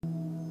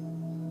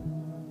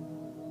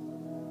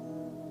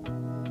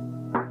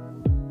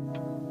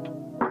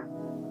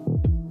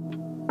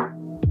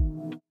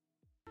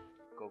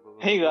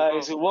Hey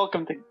guys,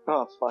 welcome to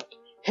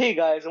Hey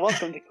guys,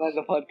 welcome to Class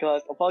the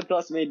Podcast, a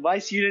podcast made by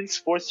students,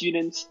 for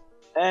students,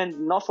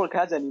 and not for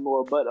cats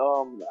anymore, but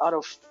out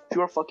of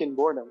pure fucking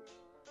boredom.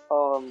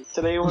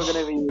 Today we're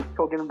gonna be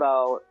talking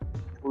about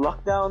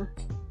lockdown,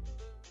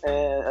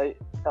 and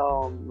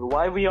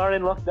why we are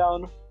in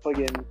lockdown,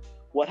 fucking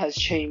what has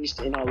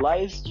changed in our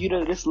lives due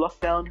to this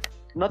lockdown.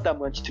 Not that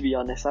much, to be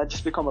honest. I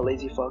just become a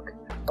lazy fuck.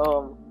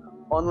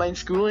 Online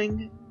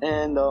schooling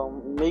and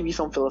maybe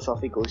some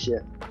philosophical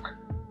shit.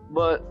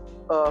 But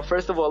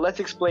first of all, let's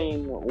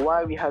explain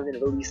why we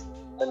haven't released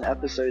an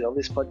episode of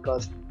this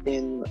podcast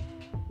in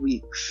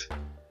weeks.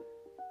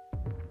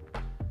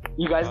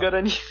 You guys got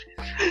any?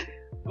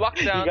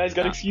 Lockdown. You guys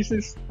got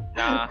excuses?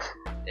 Nah,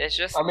 it's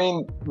just. I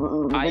mean,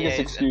 the biggest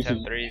excuse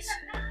is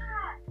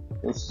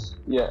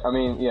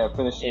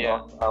finishing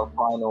off our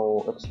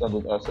final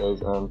extended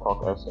essays and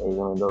talk essays. I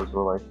mean, those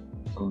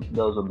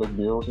were big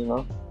deals, you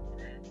know.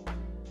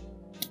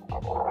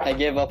 I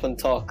gave up on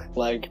talk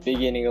like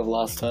beginning of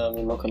last term.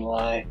 I'm not gonna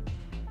lie.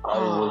 I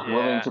was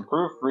willing to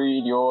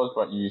proofread yours,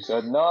 but you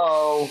said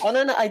no. Oh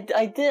no, I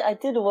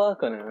did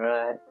work on it,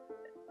 right?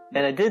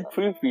 And I did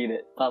proofread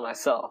it by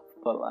myself,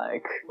 but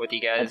like. What do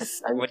you guys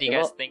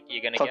think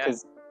you're gonna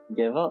get?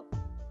 Give up.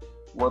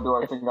 What do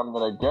I think I'm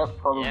gonna get?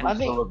 Probably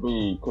still a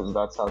B, because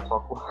that's how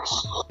talk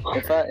works.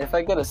 If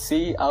I get a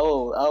C, I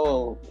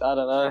will I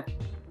don't know,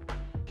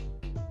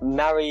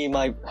 marry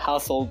my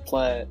household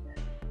plant,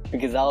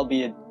 because that'll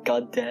be a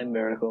goddamn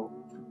miracle.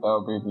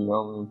 That'll be the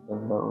only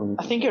thing that really.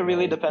 I think it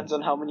really depends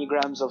on how many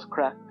grams of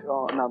crack.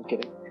 Oh, no, I'm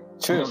kidding.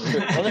 True.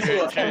 Honestly,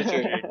 that's true.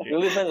 It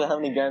really depends on how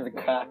many grams of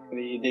crack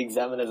the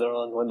examiners are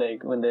on when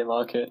they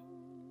mark it.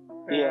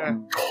 Yeah.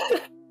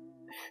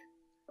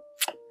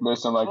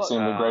 Based on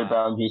seeing the grade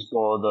boundaries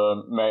for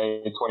the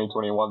May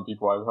 2021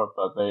 people, I hope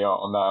that they are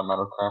on that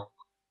amount of crack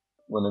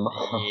when they mark.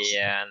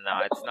 Yeah, no,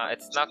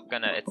 it's not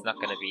gonna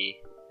be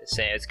the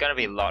same. It's gonna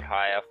be a lot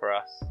higher for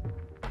us.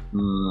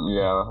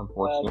 Yeah,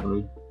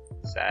 unfortunately.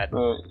 Sad.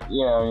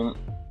 Yeah, I mean,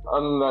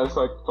 unless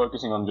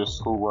focusing on just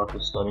schoolwork or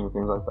studying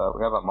things like that.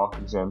 We have mock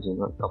exams in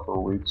a couple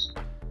of weeks.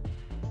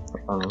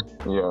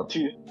 Yeah.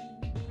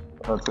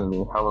 That's gonna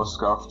be hella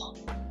scuffed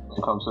when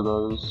it comes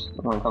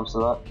to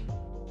that.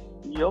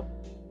 Yup.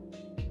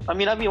 I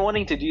mean, I've been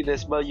wanting to do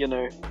this, but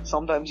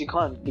sometimes you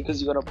can't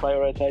because you gotta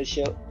prioritize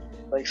shit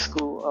like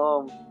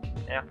school.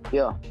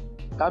 Yeah.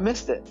 I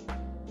missed it.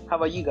 How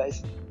about you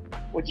guys?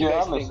 What do you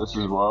guys think? I missed this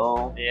as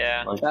well.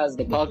 Yeah. As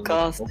the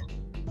podcast,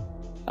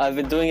 I've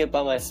been doing it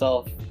by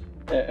myself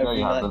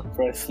every night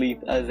before I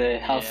sleep as a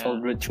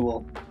household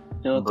ritual.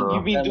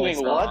 You've been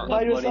doing what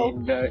by yourself?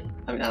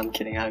 I'm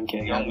kidding.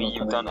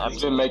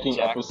 You've been making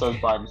episodes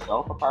by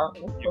himself,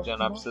 apparently. You've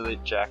done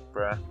absolute jack,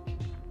 bruh.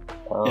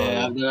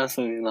 Yeah, I've done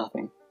absolutely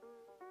nothing.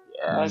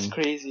 Yeah. That's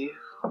crazy.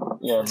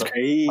 Yeah, it's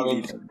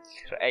crazy.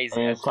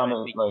 Crazy,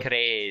 absolutely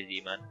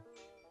crazy,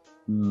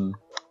 man.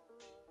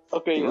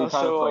 Okay,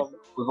 so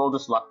with all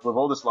this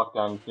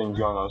lockdown thing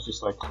going on, it's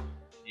just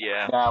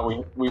now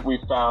we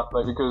found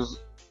because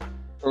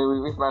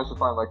we've managed to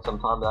find some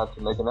time to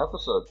actually make an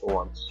episode for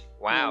once.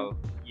 Wow,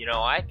 you know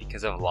why?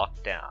 Because of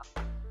lockdown.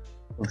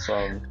 It's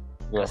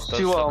yes.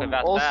 To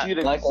all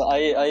students. Are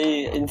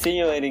you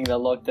insinuating that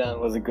lockdown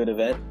was a good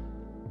event?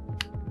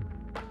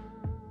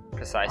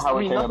 Precisely. How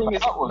it came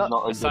about was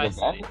not a good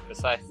event.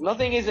 Precisely.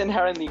 Nothing is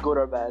inherently good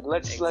or bad.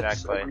 Let's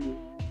agree.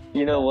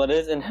 You know what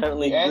is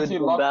inherently good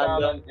or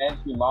bad?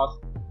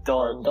 Anti-mask.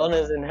 Don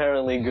is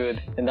inherently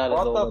good, and that is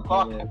all. What the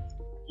fuck?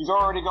 He's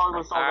already going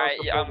with someone else.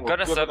 Alright, I'm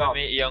gonna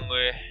submit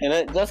Youngwoo.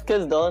 And just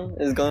cause Don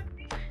is going.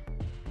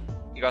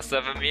 You got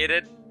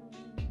submitted?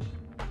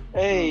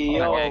 Hey,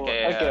 yo.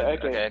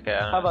 Okay.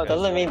 How about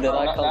doesn't mean that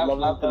I can't love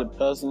him for the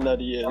person that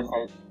he is.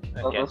 Okay.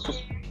 Let's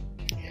just.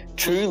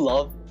 True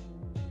love.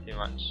 Too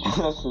much.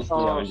 Let's just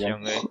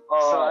Youngwoo. So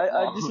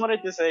I just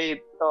wanted to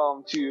say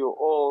to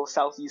all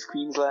Southeast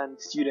Queensland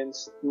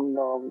students,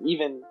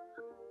 even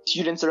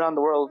students around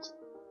the world,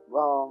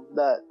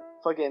 that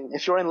fucking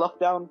if you're in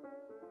lockdown,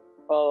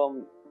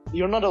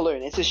 you're not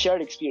alone. It's a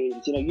shared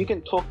experience. You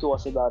can talk to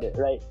us about it,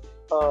 right?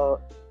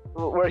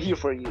 We're here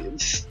for you.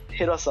 Just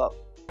hit us up.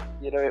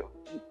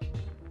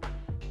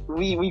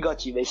 We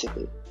got you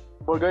basically.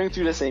 We're going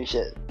through the same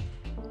shit.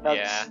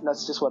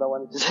 That's just what I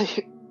wanted to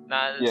say.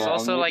 Nah, it's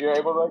also you're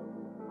able to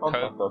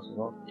contact us,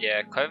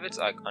 Yeah, COVID's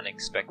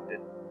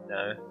unexpected.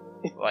 No,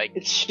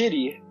 it's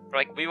shitty.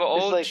 We were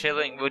all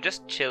chilling. We were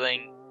just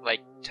chilling.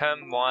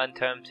 Term 1,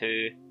 term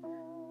 2,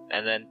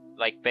 and then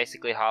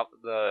basically half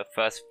the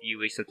first few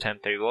weeks of term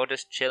 3, we were all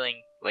just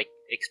chilling,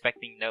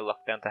 expecting no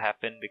lockdown to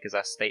happen because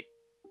our state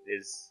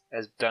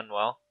has done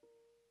well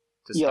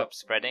to stop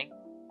spreading.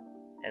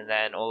 And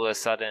then all of a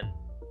sudden,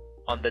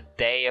 on the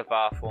day of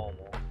our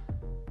formal,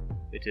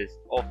 which is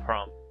all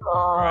prom.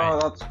 Oh,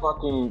 that's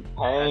fucking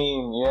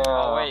pain. Yeah.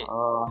 Oh wait,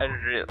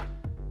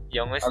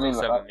 Youngwoo still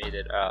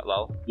submitted.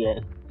 Lol.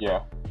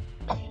 Yeah.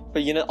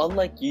 But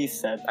unlike you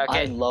said,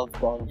 I love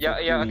Don.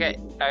 Yeah, okay,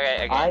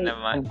 never mind.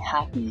 I'm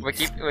happy. We're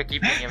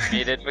keeping him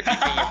muted. Hey,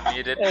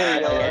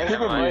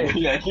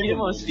 keep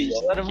him on speech.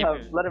 Let him have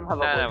a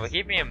voice. We're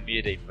keeping him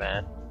muted,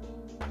 man.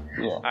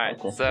 Yeah. Alright,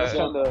 okay. so Just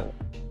kinda-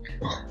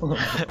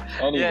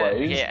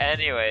 Anyways,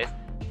 anyways,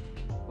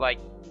 like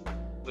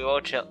we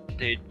all chill,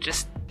 dude.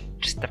 Just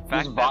the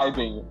fact just that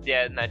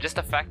vibing. just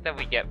the fact that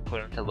we get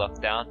put into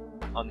lockdown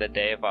on the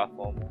day of our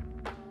formal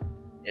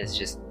is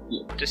just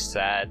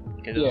sad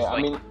because it was Yeah, like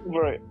I mean,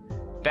 Right.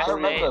 best I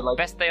remember, day, like,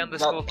 best day on the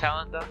that- school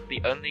calendar,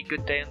 the only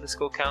good day on the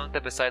school calendar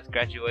besides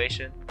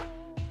graduation,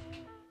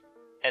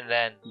 and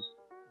then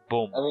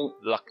boom, I mean,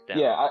 lockdown.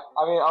 yeah.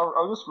 I mean,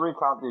 I'll just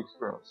recount the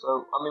experience.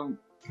 So, I mean,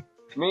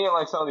 me and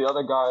like some of the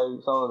other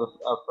guys, some of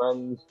our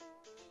friends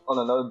on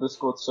another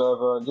Discord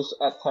server, just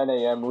at 10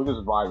 a.m. we're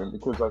just vibing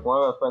because like one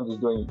of our friends is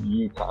doing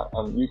UCAT,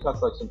 and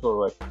UCAT's like some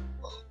sort of like,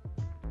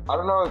 I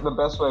don't know the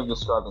best way of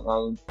describing it. I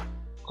mean,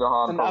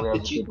 Jahan An probably has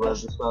a aptitude good way of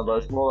test. describing it,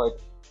 but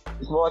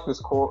it's more like this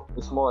course.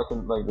 It's more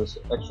like this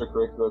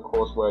extracurricular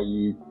course where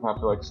you have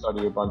to like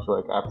study a bunch of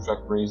like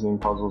abstract reasoning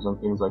puzzles and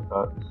things like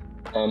that.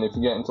 And if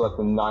you get into like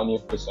the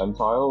 90th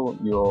percentile,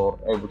 you're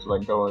able to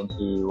like go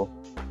into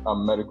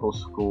medical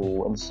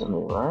school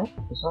instantly, right?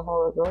 Is that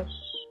how it goes?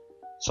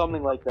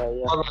 Something like that,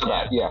 yeah. Something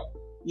like that, yeah.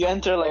 You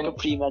enter like And- a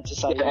pre-med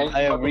society. Yeah, and-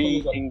 I have but the thing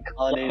is that-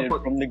 reincarnated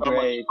put from the so much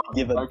grave to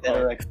give a time.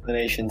 better Okay.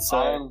 explanation. I So,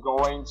 am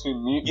going to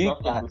mute You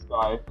left got- this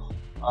guy.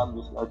 I'm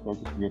just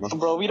okay. Just mute him.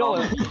 Bro, we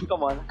don't.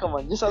 Come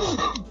on. Just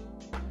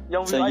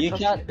young. so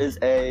UCAT is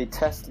a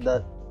test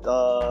that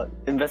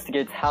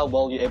investigates how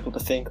well you're able to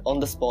think on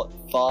the spot,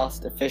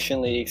 fast,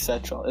 efficiently,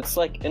 etc. It's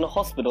like in a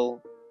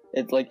hospital.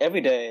 It's like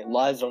every day,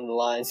 lives are on the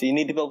line, so you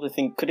need to be able to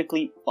think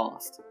critically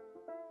fast.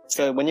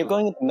 So when you're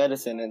going into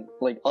medicine and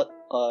like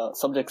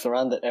subjects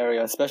around that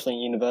area, especially in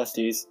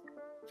universities,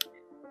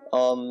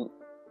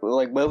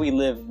 like where we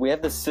live, we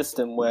have this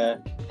system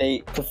where they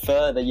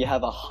prefer that you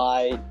have a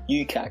high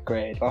UCAT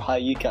grade or high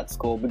UCAT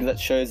score because that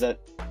shows that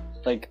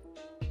like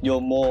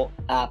you're more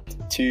apt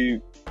to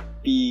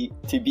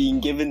being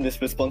given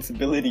this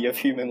responsibility of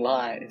human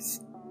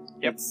lives.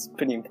 Yep. It's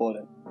pretty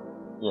important.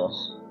 Yes.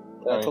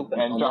 Can I Right. talk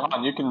And about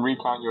Jahan, you can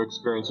recount your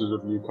experiences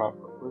with UCAT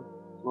quickly.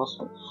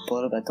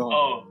 what about that?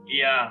 Oh,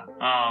 yeah.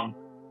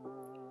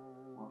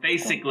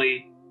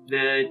 Basically,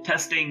 the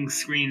testing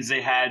screens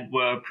they had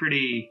were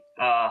pretty,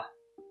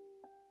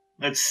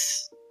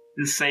 let's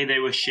just say they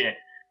were shit.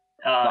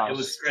 Nice. It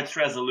was stretch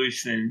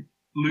resolution,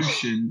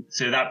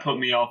 so that put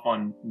me off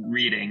on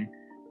reading.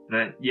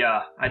 But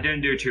yeah, I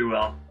didn't do too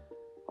well.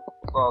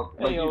 Well,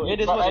 Hey, yo, it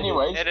is but what it is.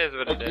 anyways, It is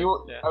what like it is.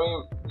 you, Yeah. I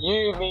mean,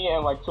 you, me,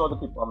 and like two other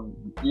people.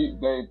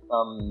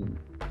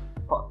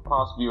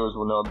 Past viewers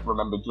will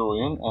remember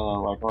Julian,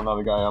 and like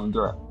another guy,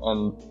 Durant.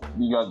 And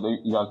you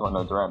guys won't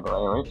know Durant, but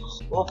anyway,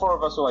 all four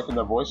of us were like in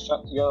the voice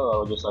chat together.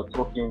 Or just like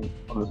talking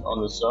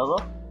on the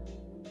server,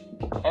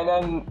 and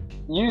then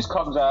news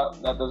comes out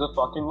that there's a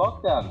fucking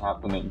lockdown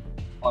happening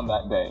on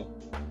that day,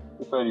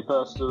 the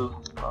 31st of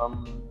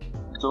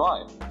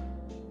July,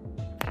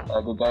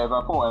 the day of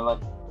our fall, and like.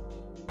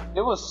 It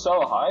was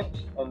so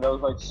hyped, and there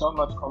was like so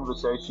much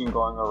conversation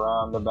going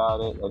around about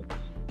it. Like,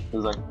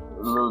 there's like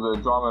a little bit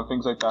of drama and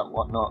things like that,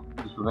 whatnot,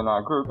 just within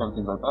our group and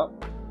things like that.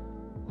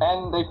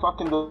 And they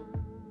fucking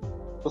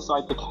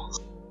decide to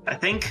cancel. I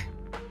think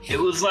it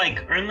was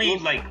like only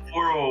like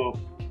 4 or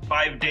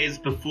 5 days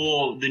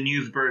before the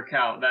news broke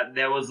out that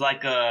there was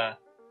like a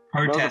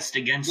protest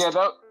against Yeah,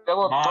 there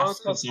were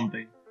masks or protests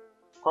something.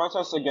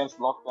 against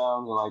lockdowns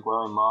and like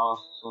wearing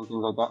masks and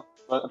things like that.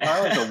 But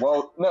apparently it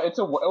was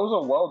a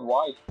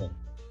worldwide thing.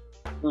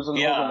 It was an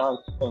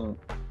organized thing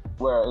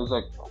where it was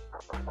like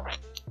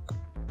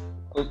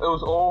it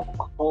was all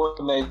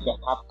coordinated to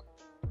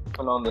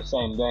happen on the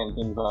same day and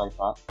things like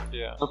that.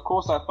 Yeah. Of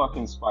course that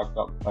fucking spiked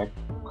up like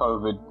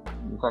COVID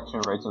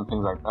infection rates and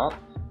things like that.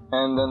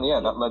 And then yeah,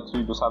 that led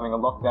to just having a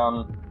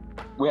lockdown.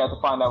 We had to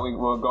find out we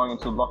were going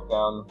into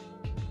lockdown.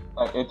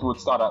 It would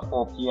start at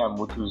 4 p.m.,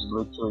 which was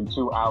literally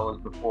 2 hours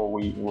before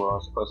we were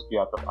supposed to be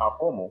at our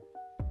formal.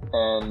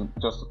 And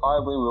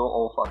justifiably, we were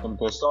all fucking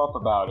pissed off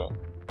about it.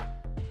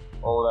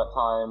 All that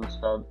time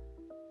spent,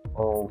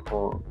 all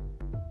for.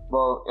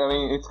 Well, I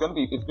mean, it's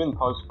been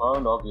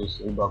postponed,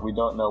 obviously, but we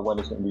don't know when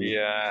it's gonna be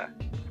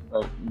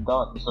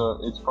done. So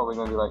it's probably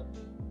gonna be like,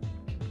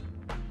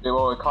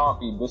 well, it can't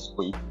be this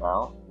week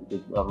now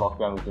because the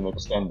lockdown has been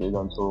extended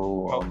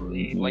until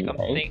Probably. Like the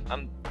 8th.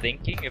 I'm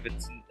thinking if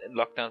it's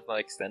lockdown's not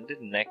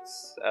extended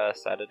next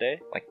Saturday,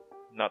 like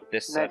not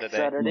this Next Saturday,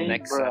 Saturday?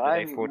 next Bruh,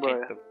 Saturday, I'm- 14th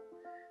bruh. of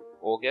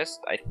August,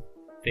 I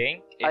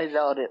think. I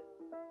doubt it.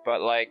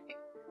 But like,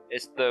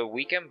 it's the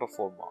weekend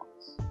before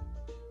Marks.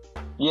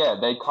 Yeah,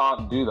 they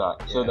can't do that,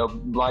 so Yeah.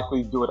 they'll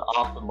likely do it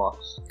after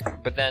Marks.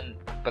 But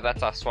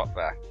that's our swap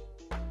back.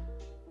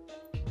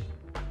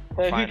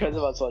 Hey, who Fine. cares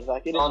about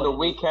Swordback? It is On the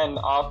what it is. weekend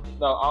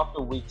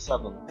after week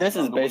 7. This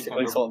is On the basically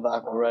weekend sort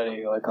back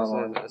already. Like, This come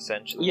on. is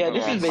essentially. Yeah,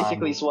 this Yeah, is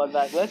basically fine.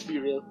 Swordback. Let's be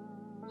real.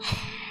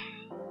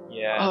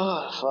 Yeah,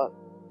 Oh, fuck.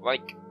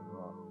 like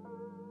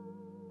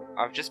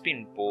I've just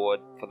been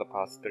bored for the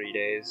past 3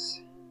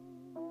 days.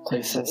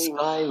 Play some Basically.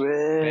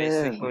 Skyrim.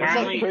 Basically.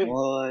 Apparently-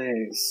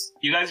 Boys.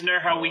 You guys know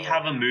how we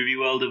have a movie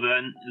world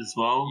event as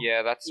well?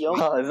 Yeah, that's Yo.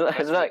 week, Oh, is that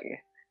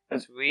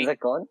that's week. is that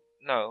gone?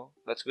 No,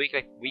 that's week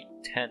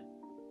 10.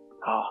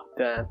 Oh,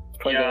 damn.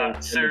 Probably Yeah,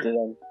 gonna so- do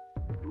them.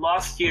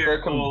 Last year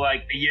They can- or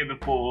like the year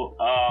before,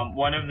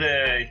 one of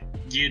the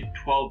year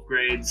 12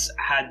 grades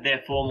had their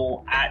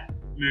formal at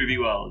Movie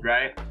World,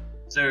 right?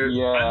 So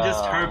I'm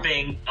just Yeah.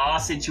 hoping our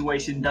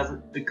situation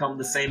doesn't become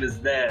the same as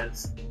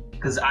theirs,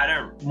 because I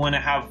don't want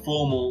to have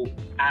formal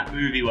at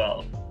Movie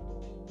World.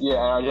 Yeah,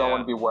 and I don't Yeah.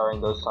 want to be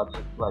wearing those types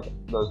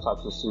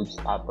of suits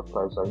at the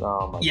place. Like,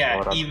 oh my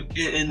Yeah, god. even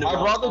in the I'd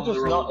roller- rather on the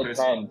just roller not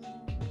coaster. attend.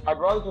 I'd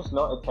rather just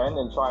not attend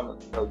and try and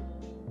like,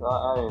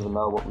 I don't even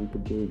know what we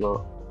could do,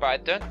 but But I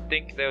don't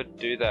think they would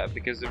do that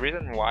because the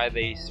reason why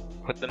they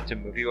put them to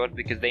Movie World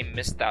because they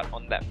missed out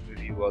on that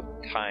Movie World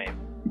time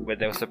where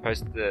they were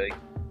supposed to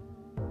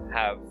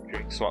have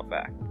during swap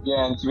back.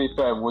 yeah. And to be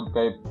fair, would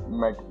they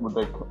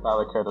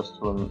allocate us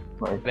to a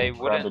They wouldn't.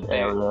 crowded They,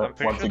 area I'm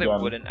pretty once sure again?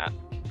 they wouldn't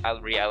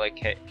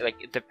reallocate.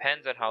 Like it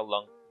depends on how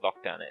long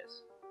lockdown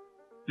is.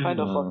 Kind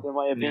of Mhm. fucked in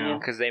my opinion.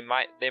 Because they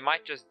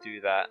might just do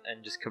that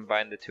and just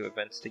combine the two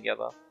events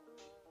together.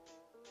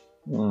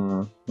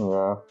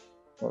 Yeah.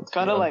 That's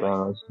Kinda like-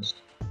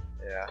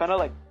 Yeah. Kind of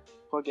like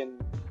fucking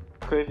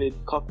COVID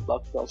cock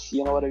blocked us.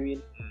 You know what I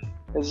mean?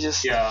 It's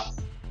just Yeah.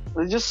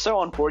 it's just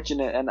so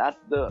unfortunate and at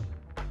the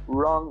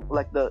wrong,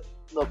 like the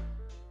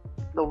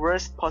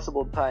worst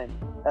possible time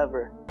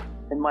ever,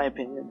 in my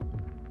opinion.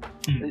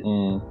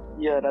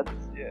 Yeah, that's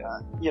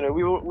you know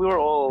we were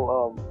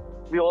all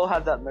we all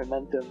had that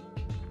momentum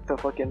to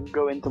fucking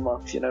go into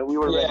months. You know we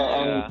were Yeah,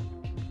 ready.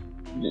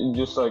 and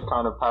just like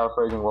kind of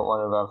paraphrasing what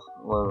one of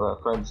our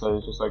friends said,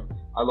 it's just like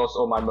I lost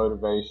all my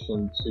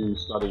motivation to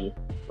study.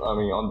 I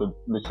mean,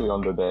 literally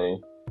on the day.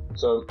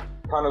 So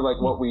kind of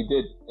like what we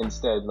did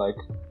instead, like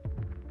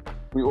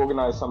we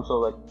organized some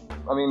sort of like,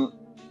 I mean,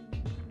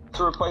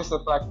 to replace the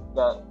fact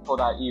that for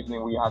that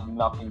evening we had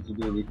nothing to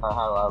do, we kind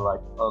of had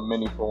like a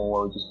mini forum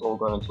where we just all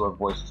got into a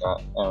voice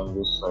chat and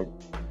just like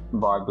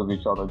vibe with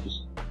each other.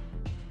 Just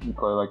we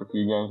play like a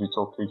few games, we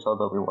talk to each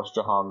other, we watch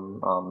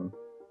Jahan.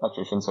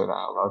 Actually, I shouldn't say that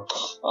out loud.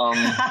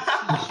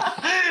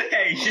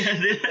 Hey,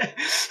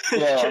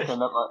 Yeah, okay,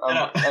 never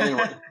mind.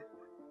 Anyway.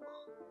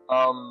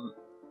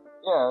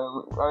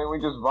 Yeah, I mean, we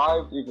just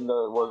vibed, even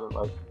though it wasn't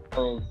like, I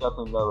mean, it's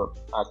definitely no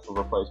actual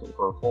replacement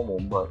for a formal,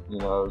 but, you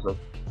know, it was like,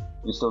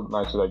 we still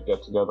managed to like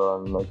get together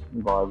and like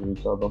vibe with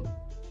each other.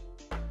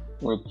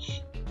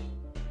 Which,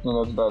 you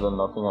know, it's better than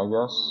nothing, I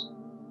guess.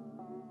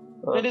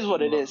 It is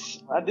what it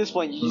is. At this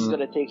point, you just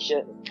gotta take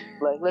shit.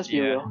 Like, let's be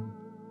Yeah. real.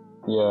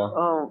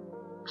 Yeah.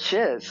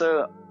 Shit.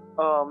 So,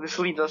 this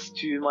leads us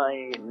to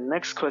my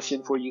next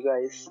question for you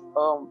guys.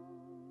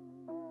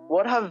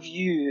 What have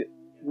you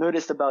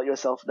noticed about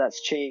yourself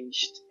that's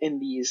changed in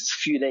these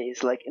few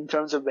days? Like, in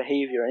terms of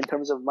behavior, in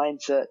terms of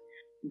mindset,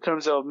 in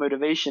terms of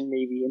motivation,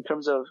 maybe, in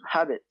terms of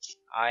habits.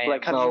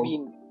 Like, have you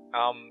been?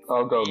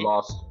 I'll go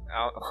last.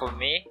 For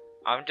me,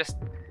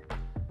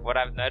 what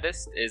I've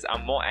noticed is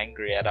I'm more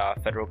angry at our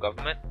federal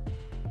government.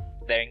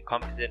 Their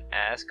incompetent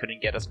ass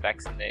couldn't get us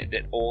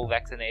vaccinated, all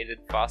vaccinated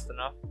fast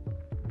enough.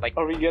 Like,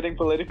 Are we getting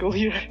political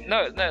here?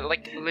 no,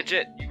 like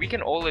legit, we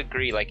can all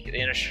agree. Like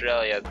in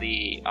Australia,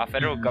 our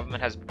federal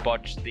government has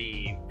botched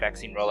the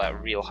vaccine rollout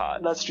real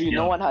hard. That's true. Yeah.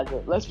 No one has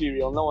it. Let's be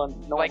real. No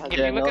one Like, has if it.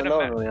 Yeah, you look no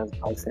at one really has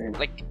vaccine.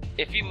 Like,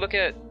 if you look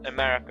at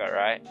America,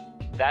 right?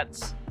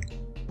 That's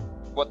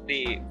what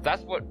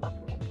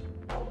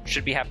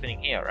should be happening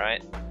here,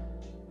 right?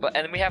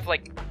 And we have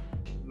like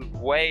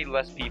way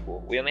less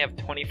people. We only have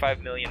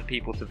 25 million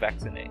people to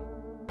vaccinate.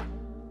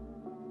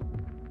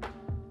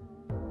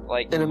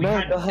 Like In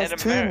America, it has in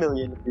 2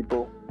 million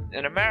people.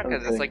 in America,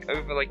 Okay. there's like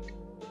over like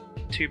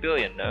 2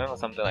 billion, no, or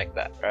something like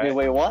that, right?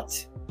 Wait,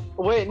 what?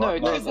 Wait, no,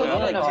 No, this is no, not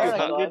no, in no, America.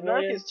 no, In America,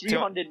 no, it's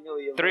 300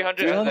 million. 300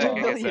 300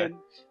 okay, million.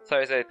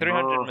 sorry,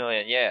 300 Oh.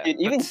 million, yeah. Dude,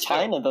 even But still-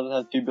 China doesn't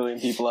have 2 billion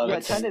people out Yeah,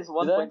 of it. China is Do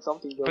 1 they? point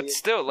something billion. But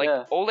still, like,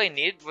 Yeah. all they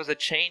need was a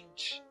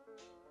change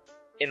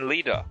in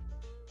leader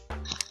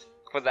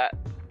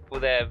for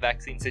their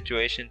vaccine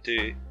situation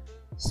to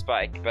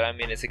spike. But I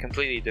mean, it's a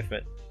completely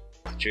different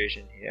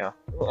situation here.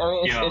 I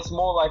mean, Yeah. it's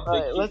more like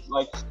Alright,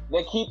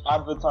 they keep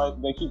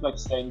advertising, they keep like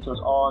saying to us,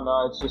 oh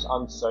no, it's just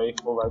unsafe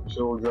for like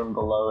children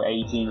below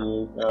 18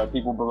 years,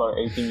 people below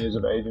 18 years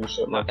of age and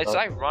shit like It's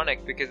that.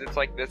 ironic because it's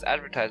like there's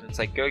advertisements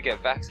like go get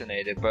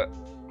vaccinated, but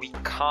we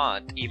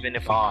can't even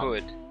if we Can't.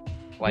 could.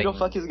 Who Like, the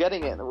fuck is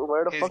getting it?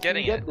 Where the Who's fuck do you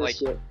getting get it? this Like,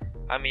 shit?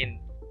 I mean,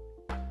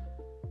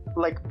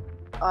 Like,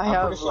 I I'm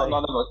have pretty sure like,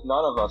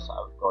 none of us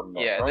have gotten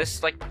that, yeah,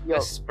 right? Yo.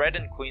 this spread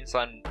in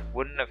Queensland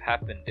wouldn't have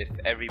happened if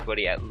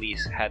everybody at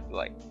least had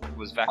was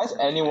Has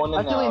vaccinated. anyone in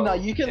actually our... no,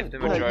 you can, If the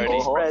no, you majority-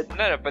 can spread.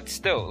 No, but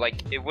still, like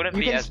it wouldn't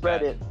You be can as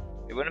spread bad. it.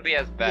 It wouldn't be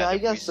as bad. Yeah, I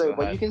if we guess so, still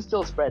but had- you can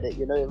still spread it.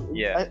 You know.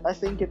 Yeah. I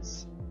think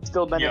it's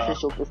still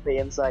beneficial to stay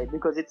inside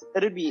because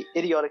it'd be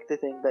idiotic to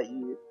think that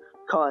you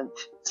can't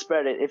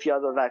spread it if you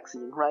have a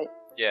vaccine, right?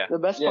 Yeah. The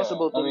best Yeah,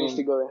 possible I thing is mean,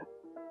 to go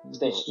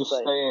stay just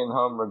inside. staying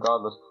home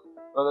regardless.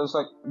 But it's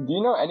like, do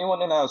you know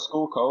anyone in our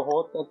school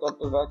cohort that got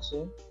the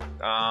vaccine?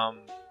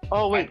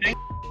 Oh wait, I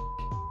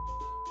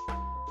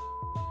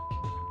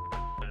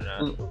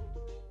don't know.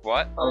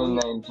 What? I mean,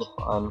 names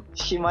are fine.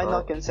 She might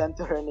not consent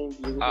to her name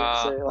being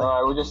used, so like,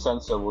 Alright, we'll just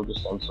censor.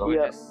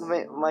 yeah, just-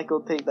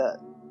 Michael, take that.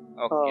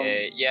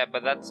 Okay, yeah,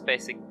 but that's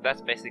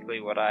basically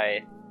what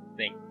I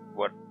think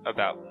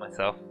about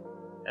myself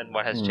and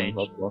what has changed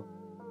Okay.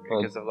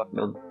 because of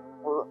lockdown.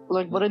 Well,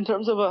 like, but in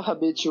terms of a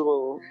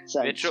habitual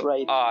sense,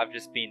 right? Oh, I've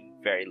just been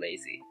very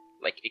lazy.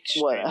 Like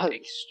What?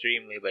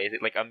 extremely lazy.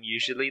 Like I'm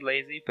usually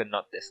lazy, but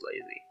not this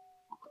lazy.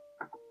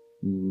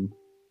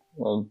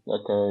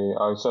 Okay,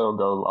 I said I'll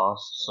go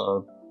last,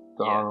 so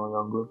Jahan or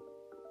Younger.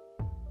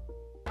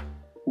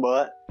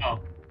 What?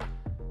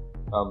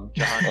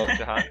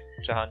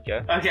 Jahan,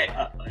 go. Okay,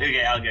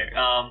 I'll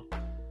go.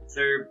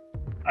 So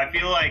I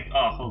feel like,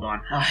 hold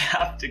on, I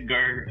have to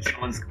go.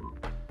 Someone's call.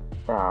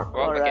 Yeah.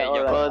 Well, okay, Alright,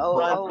 Younger. alright.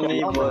 Well,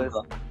 Brian, I'll- boys.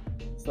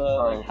 So,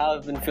 Sorry. how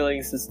I've been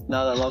feeling since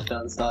now that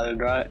lockdown started,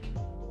 right?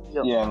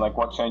 Yeah, and like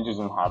what changes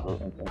in habit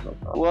and things like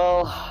that.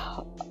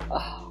 Well,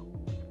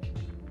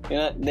 you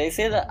know, they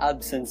say that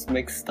absence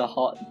makes the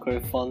heart grow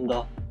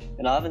fonder,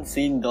 and I haven't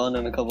seen Don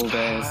in a couple of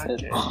days.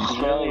 It's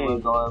Okay, really, we're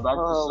going back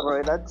to Oh,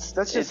 bro, that's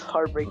just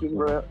heartbreaking,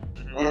 bro.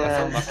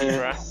 That's unlucky,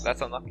 bro.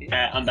 That's unlucky.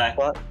 I'm back.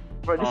 what?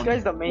 Bro, this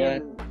guy's the main yeah.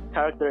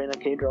 character in a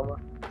K-drama,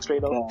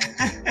 straight up.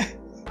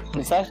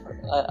 It's actually,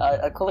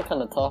 I call it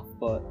kind of tough,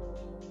 but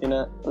you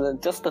know,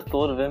 just the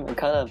thought of him, it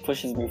kind of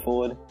pushes me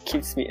forward,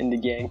 keeps me in the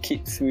game,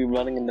 keeps me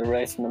running in the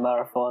race in the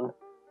marathon.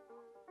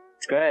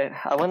 It's great.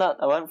 I went out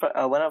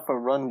for a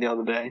run the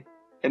other day,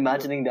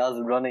 imagining that I was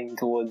running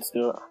towards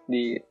the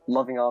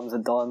loving arms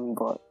of Don,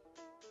 but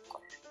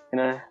you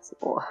know,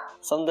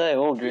 someday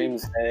all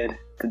dreams fade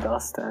to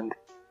dust, and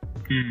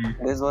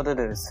it is what it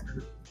is.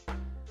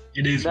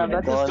 It is. Damn, what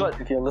it that's is. just Don,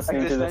 what if you're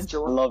listening to this, I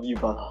existential. love you,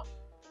 brother.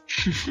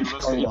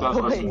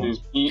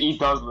 He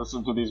does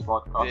listen to these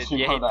podcasts. Dude, you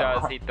yeah, know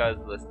that, he does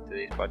listen to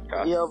these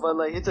podcasts. Yeah, but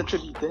like, it's a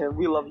tribute to him.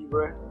 We love you,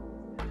 bro.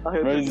 I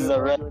hope Roses you're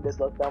are red. during this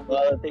lockdown,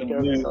 bro. Take care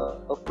of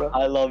yourself, bro.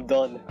 I love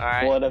Don.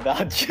 Alright. What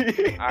about you?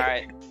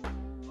 Alright.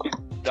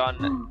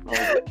 Done.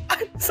 Yeah.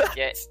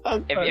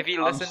 If you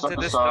I'm listen so to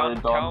this, sorry,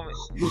 Don, Don.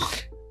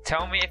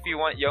 tell me if you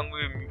want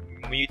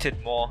Youngwoo muted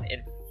more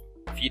in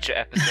future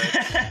episodes.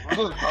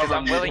 Because Because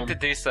I'm willing to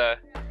do so.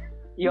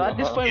 Yo, at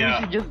this point,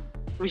 Yeah.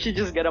 we should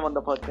just get him on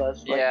the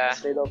podcast. Like, Yeah.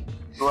 straight up.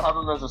 We'll have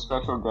him as a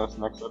special guest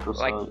next episode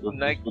Like, if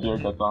no- this video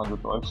gets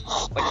 100 likes.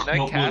 Like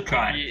no We'll cap.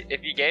 try.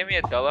 If you gave me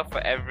 $1 for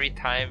every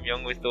time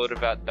Youngwoo thought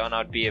about Don,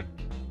 I'd be a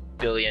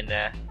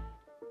billionaire.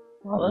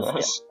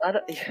 Honestly,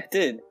 Yes.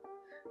 dude,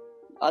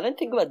 I don't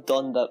think about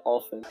Don that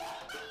often.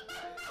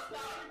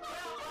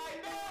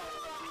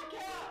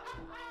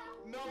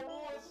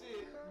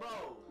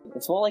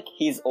 It's more like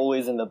he's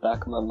always in the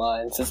back of my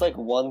mind. It's just like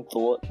one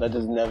thought that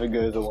just never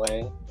goes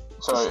away.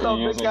 So Stop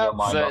you're it, using your guys.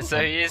 mind So up. so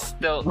he is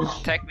still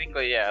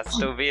technically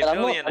still be a And I'm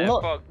not- billionaire. I'm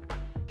not- Fuck.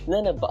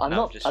 No, but I'm No,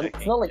 I'm not. just It's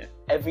joking, not like yeah.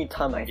 every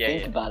time I Yeah,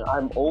 think yeah. about it.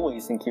 I'm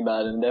always thinking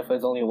about it, and therefore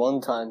it's only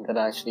one time that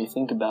I actually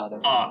think about it.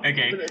 Oh,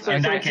 okay. So-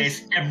 In so that it's case,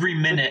 just every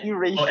minute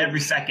duration. or every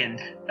second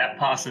that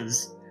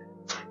passes.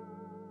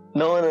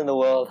 No one in the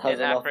world has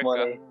In enough Africa-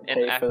 money to in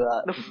pay Af- for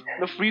that.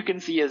 The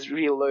frequency is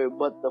real low,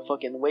 but the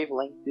fucking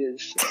wavelength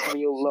is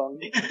real long.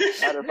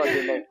 I don't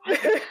fucking know.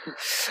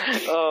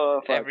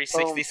 Oh, fuck. Every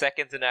 60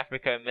 seconds in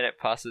Africa, a minute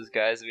passes,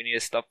 guys. We need to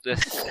stop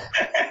this.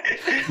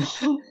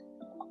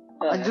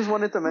 I just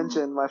wanted to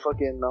mention my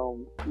fucking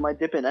my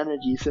dip in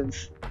energy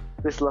since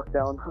this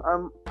lockdown.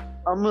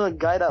 I'm a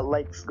guy that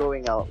likes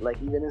going out, like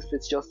even if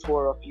it's just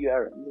for a few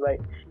errands, right?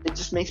 It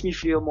just makes me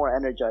feel more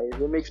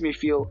energized. It makes me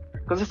feel,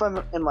 because if I'm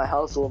in my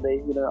house all day,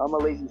 you know, I'm a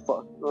lazy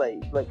fuck.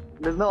 Like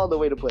there's no other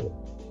way to put it.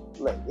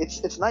 Like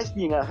it's nice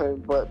being at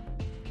home, but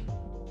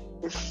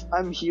if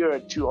I'm here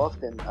too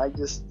often, I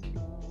just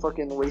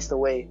fucking waste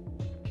away.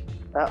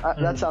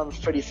 That sounds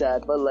pretty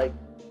sad, but like,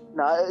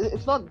 nah,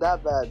 it's not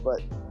that bad,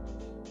 but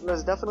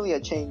there's definitely a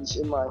change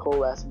in my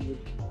whole ass mood.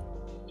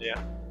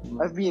 Yeah.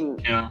 I've been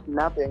Yeah.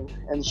 napping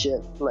and shit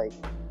like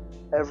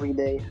every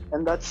day,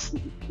 and that's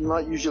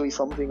not usually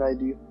something I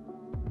do.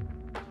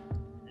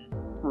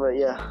 But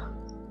yeah,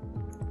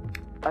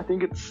 I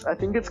think it's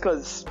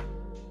because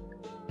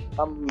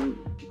I'm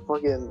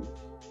fucking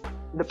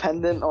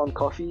dependent on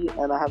coffee,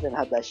 and I haven't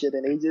had that shit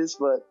in ages.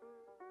 But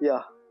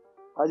yeah,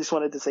 I just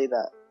wanted to say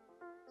that.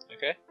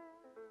 Okay.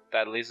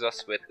 That leaves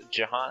us with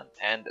Jahan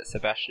and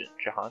Sebastian.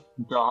 Jahan.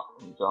 John,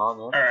 yeah.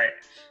 Alright,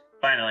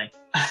 finally.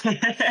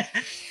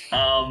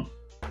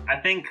 I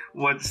think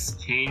what's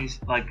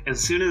changed, like, as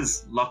soon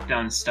as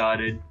lockdown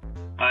started,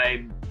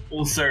 I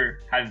also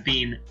have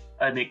been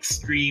an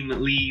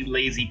extremely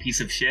lazy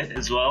piece of shit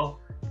as well.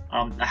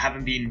 I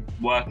haven't been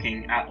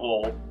working at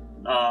all.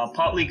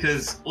 Partly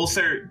because,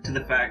 also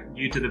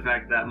due to the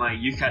fact that my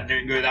UCAT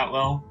didn't go that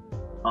well.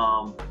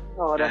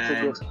 Oh, that's a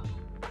And- good.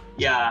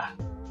 Yeah,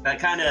 that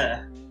kind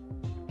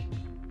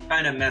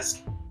of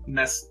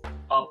messed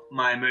up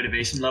my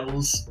motivation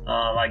levels,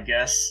 I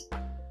guess.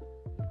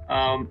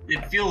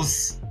 It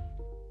feels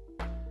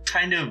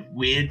kind of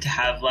weird to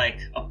have like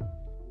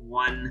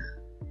one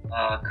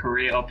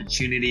career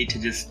opportunity to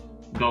just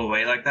go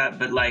away like that,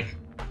 but like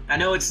I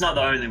know it's not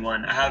the only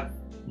one. I have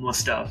more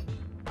stuff.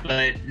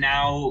 but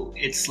now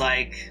it's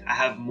like I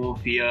have more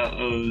fear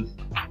of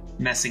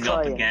messing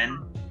up again.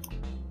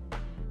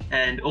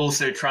 And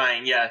also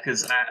trying, yeah,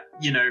 because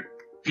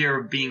fear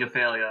of being a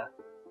failure.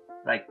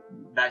 Like,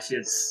 that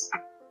shit's...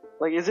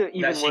 Like, is it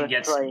even worth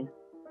trying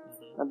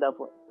at that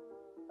point?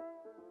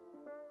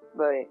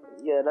 But,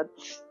 yeah,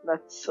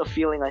 that's a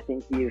feeling I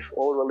think we've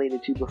all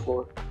related to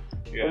before.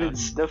 Yeah. And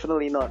it's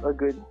definitely not a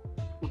good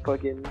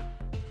fucking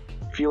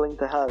feeling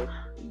to have.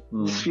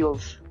 It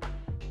feels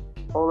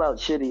all out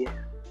shitty.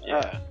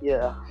 Yeah.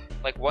 Yeah.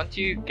 Like, once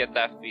you get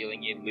that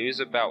feeling, you lose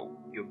about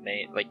your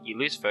main, like, you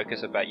lose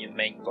focus about your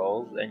main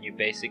goals, and you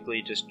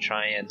basically just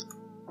try and,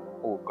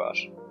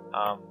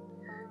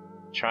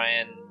 try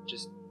and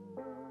just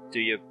do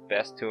your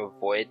best to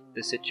avoid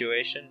the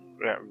situation,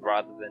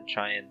 rather than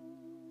try and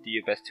do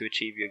your best to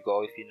achieve your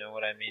goal, if you know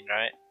what I mean,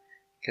 right?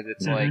 Because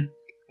it's like,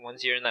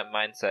 once you're in that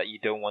mindset, you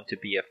don't want to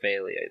be a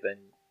failure,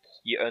 then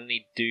you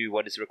only do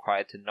what is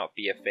required to not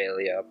be a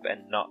failure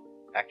and not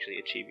actually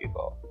achieve your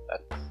goal.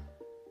 That's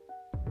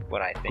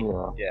what I think.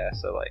 Yeah,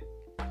 so like,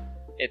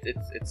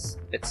 it's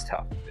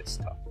tough. It's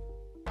tough.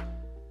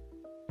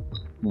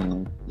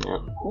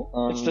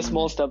 It's the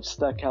small steps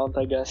that count,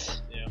 I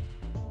guess.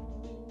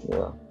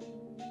 Yeah.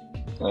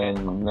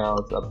 And now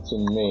it's up to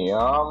me.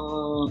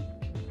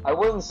 I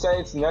wouldn't say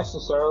it's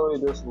necessarily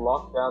this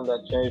lockdown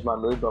that changed my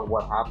mood, but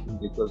what happened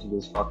because of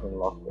this fucking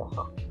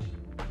lockdown.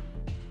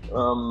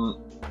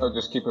 I'll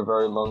just keep a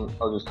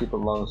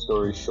long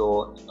story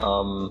short.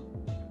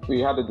 We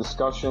had a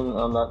discussion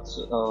on that,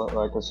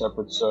 like a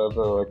separate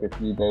server, like a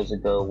few days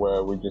ago,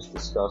 where we just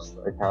discussed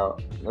like how,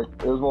 like,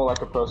 it was more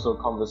like a personal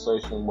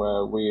conversation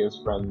where we as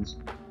friends,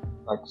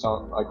 a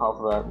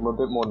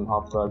bit more than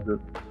half of our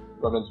group,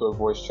 got into a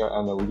voice chat,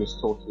 and then we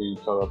just talked to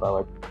each other about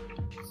like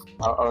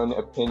our own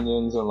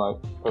opinions and like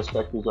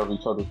perspectives of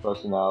each other's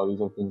personalities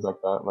and things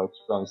like that, like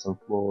strengths and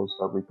flaws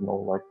that we can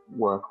all like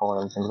work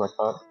on and things like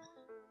that.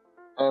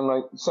 And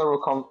like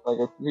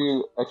a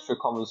few extra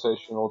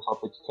conversational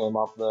topics came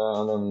up there,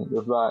 and then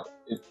with that,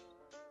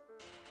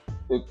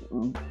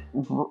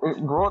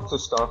 it brought to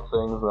stuff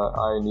things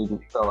that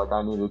felt like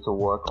I needed to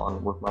work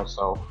on with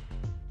myself,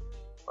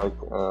 like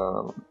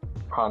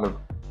kind of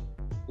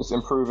just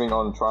improving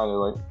on trying to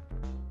like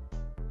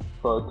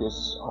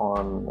focus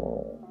on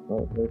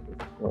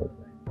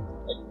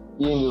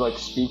needing to like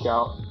speak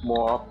out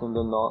more often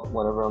than not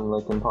whenever I'm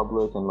like in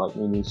public, and like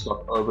needing to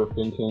stop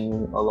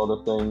overthinking a lot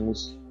of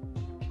things.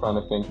 Trying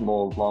to think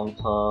more long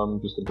term,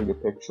 just a bigger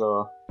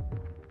picture,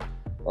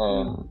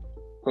 and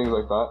things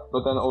like that.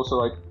 But then also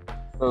like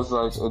there was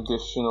like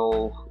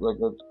additional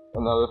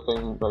another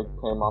thing like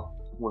came up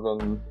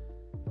within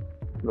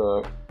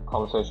the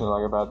conversation,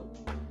 like about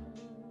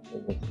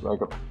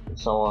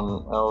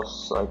someone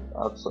else like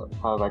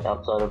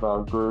outside of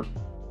our group,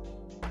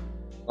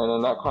 and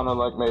then that kind of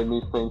like made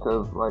me think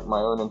of like my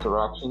own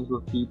interactions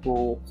with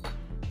people.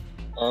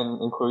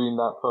 And including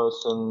that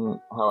person,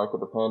 how I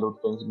could have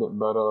handled things a bit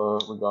better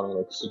regarding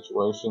like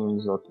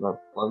situations that I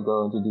won't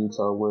go into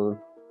detail with.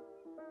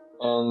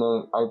 And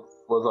then I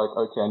was like,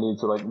 okay, I need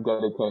to like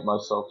dedicate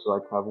myself to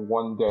like have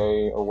one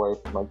day away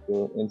from like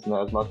the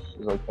internet as much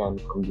as I can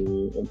from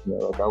the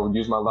internet. Like I would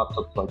use my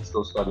laptop to like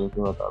still study and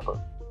things like that,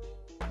 but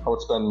I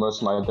would spend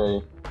most of my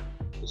day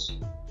just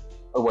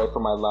away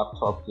from my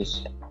laptop,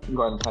 just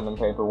going pen and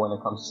paper when it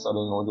comes to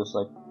studying, or just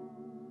like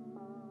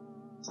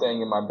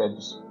staying in my bed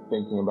just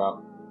thinking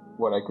about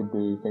what I could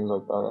do, things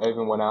like that. I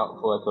even went out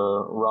for like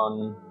a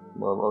run,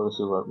 well,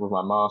 obviously with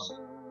my mask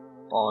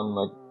on,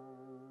 like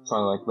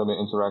trying to like limit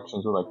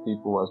interactions with like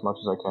people as much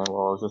as I can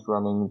while I was just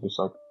running, just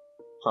like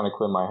trying to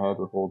clear my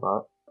head with all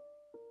that.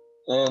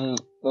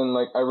 And then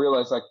like I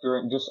realized like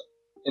during just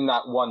in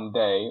that one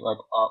day,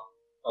 like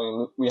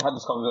we had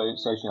this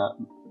conversation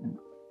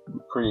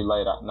pretty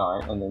late at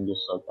night, and then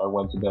just like I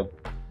went to bed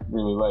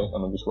really late, and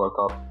then just woke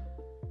up,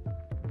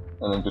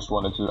 and then just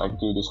wanted to like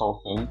do this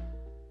whole thing.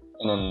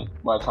 And then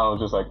by the time it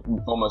was just like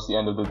almost the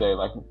end of the day,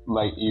 like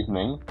late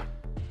evening,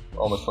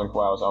 almost 24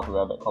 hours after we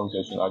had that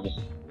conversation, I just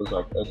was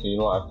like, okay, you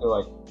know what, I feel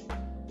like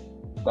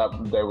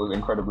that day was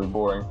incredibly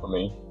boring for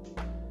me.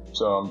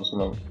 So I'm just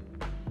gonna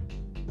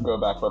go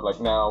back, but like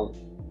now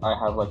I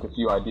have like a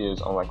few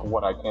ideas on like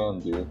what I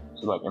can do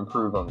to like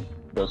improve on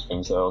those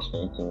things that I was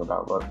thinking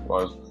about, what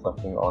I was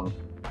reflecting on.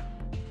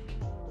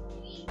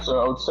 So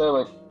I would say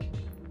like,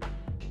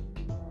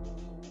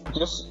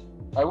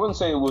 I wouldn't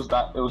say it was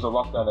a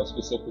lockdown that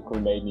specifically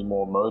made me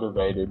more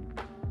motivated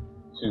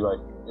to like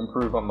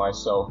improve on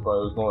myself, but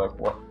it was more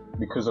like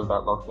because of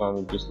that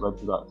lockdown, it just led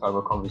to that type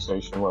of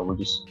conversation where we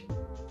just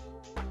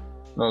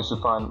managed to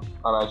find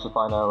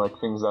out like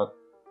things that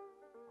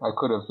I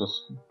could have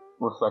just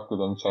reflected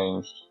and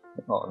changed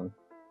on,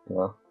 you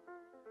know.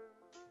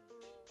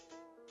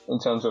 In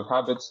terms of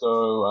habits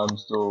though, I'm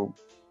still,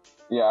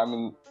 I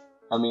mean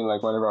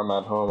like whenever I'm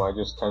at home, I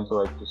just tend to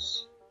like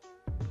just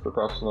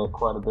procrastinate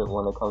quite a bit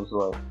when it comes to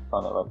like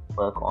trying to like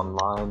work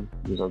online,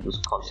 because I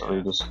just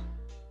constantly just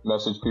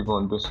message people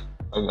and just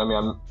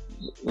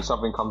if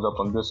something comes up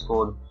on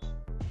Discord,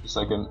 it's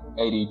like an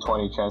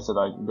 80-20 chance that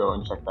I go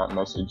and check that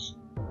message,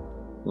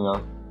 you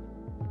know.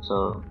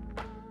 So,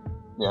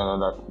 yeah,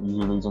 and that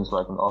usually leads into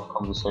like an off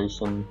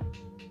conversation.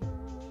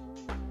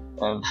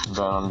 And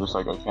then I'm just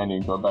like, okay, I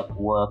need to go back to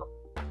work.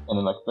 And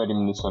then like 30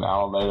 minutes to an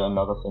hour later,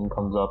 another thing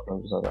comes up, and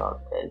I'm just like, oh,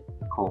 okay,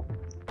 cool.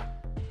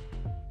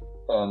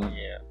 And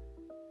Yeah.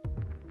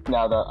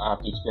 now that I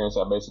have to experience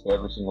that basically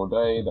every single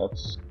day,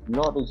 that's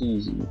not as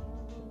easy.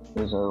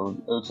 So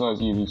it's not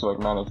as easy to like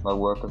manage my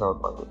work as I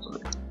would like it to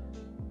be.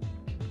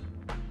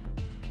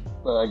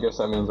 But I guess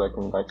that means I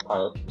can like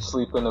kind of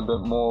sleep in a bit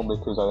more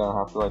because I don't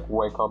have to like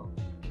wake up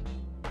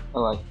at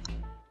like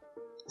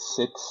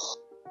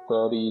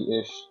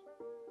 6:30-ish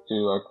to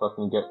like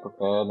fucking get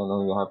prepared, and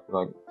then you have to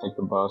like take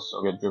the bus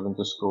or get driven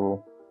to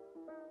school,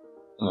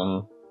 and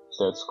then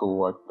stay at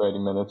school like 30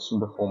 minutes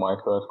before my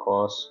first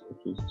class,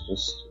 which is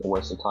just a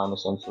waste of time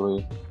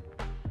essentially.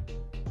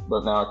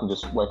 But now I can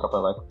just wake up at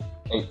like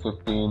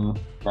 8:15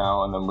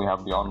 now, and then we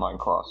have the online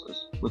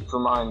classes. Which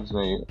reminds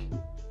me,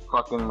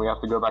 fucking we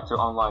have to go back to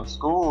online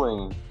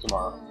schooling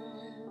tomorrow.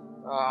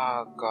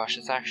 Oh gosh,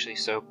 it's actually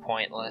so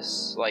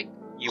pointless. Like,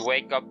 you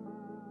wake up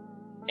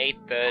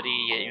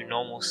 8:30 at your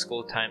normal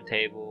school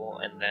timetable,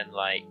 and then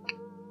like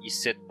you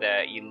sit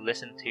there, you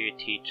listen to your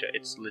teacher.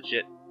 It's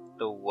legit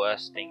the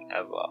worst thing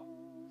ever.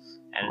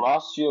 And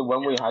Last year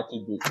when we had to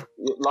do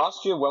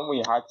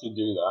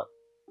that,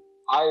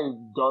 I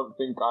don't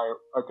think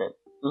okay.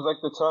 It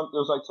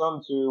was like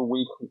term 2,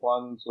 week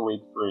 1 to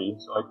week 3,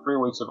 so like 3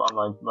 weeks of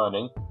online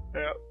learning.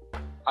 Yeah.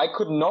 I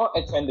could not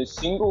attend a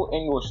single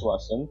English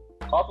lesson.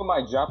 Half of my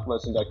Jap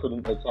lessons I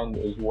couldn't attend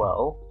as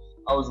well.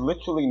 I was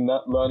literally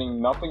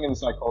learning nothing in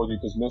psychology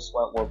because Miss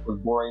Wentworth was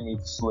boring me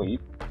to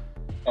sleep.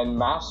 And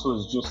maths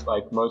was just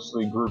like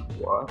mostly group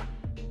work.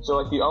 So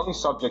like the only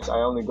subjects I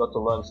only got to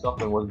learn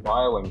stuff in was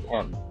bio and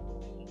chem.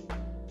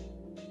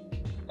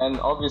 And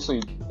obviously,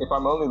 if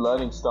I'm only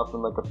learning stuff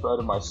in like a third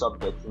of my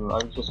subjects, and I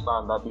just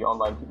found that the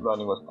online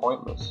learning was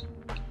pointless.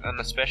 And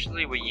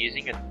especially we're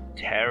using a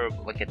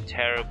terrible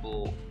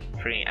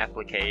freaking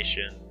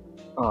application.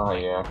 Oh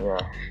yeah.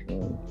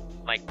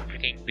 Like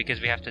freaking,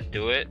 because we have to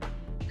do it,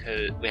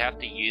 because we have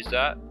to use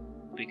that,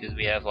 because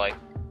we have like,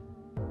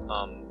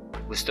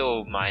 we're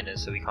still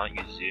minors, so we can't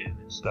use Zoom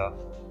and stuff.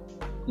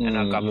 And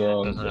our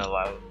government doesn't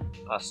allow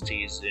us to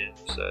use Zoom,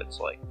 so it's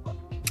like,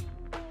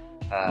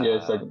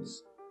 it's like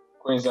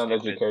Queensland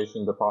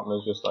Education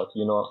Department is just like,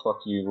 you know what,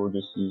 fuck you, we'll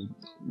just use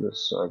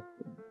this.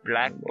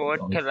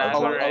 Blackboard Are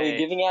collaborate. we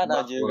giving out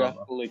our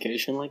geographical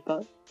location like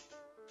that?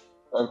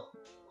 I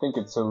think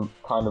it's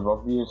kind of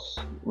obvious.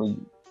 I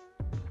mean,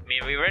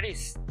 we already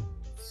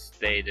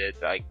stated,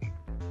 like...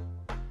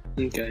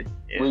 Okay.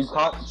 Yeah, We so-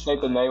 can't state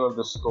the name of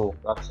the school,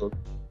 that's it.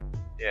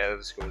 Yeah,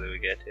 the school that we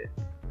get to.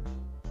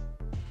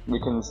 We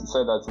can say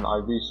that's an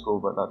IB school,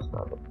 but that's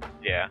not it.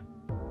 Yeah.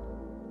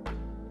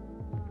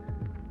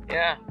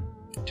 Yeah.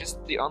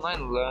 Just the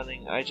online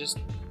learning,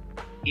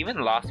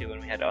 even last year when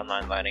we had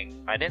online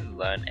learning, I didn't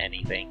learn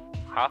anything.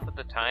 Half of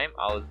the time,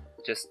 I was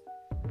just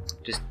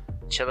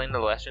chilling the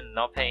lesson,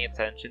 not paying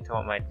attention to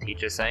what my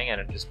teacher's saying, and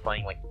I'm just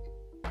playing like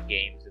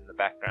games in the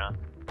background.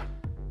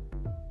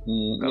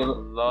 Yeah, A but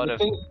lot of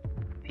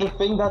the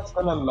thing that's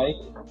gonna make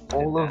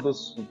all of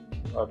this...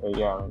 Okay,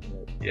 yeah.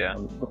 yeah.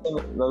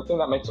 The thing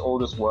that makes all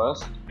this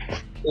worse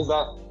is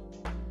that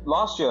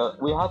last year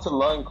we had to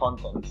learn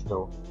content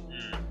still.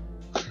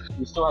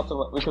 We still had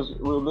to, because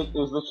it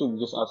was literally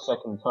just our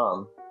second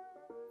term.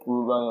 We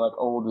were learning like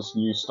all this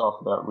new stuff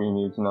that we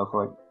need to know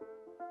for like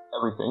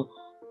everything.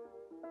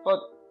 But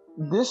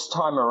this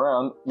time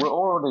around, we're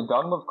already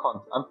done with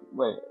content.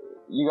 Wait,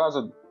 you guys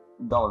are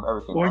done with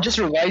everything. We're right? just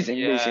revising,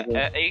 Yeah, basically.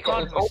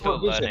 Econ it's was still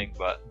overvision. learning,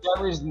 but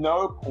There is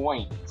no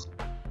point.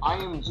 I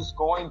am just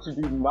going to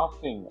do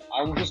nothing.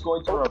 I'm just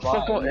going to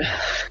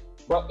revise.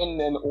 But in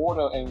an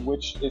order in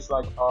which it's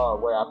like,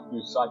 wait, I have to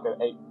do psych at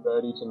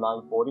 8:30 to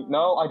 9:40.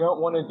 No, I don't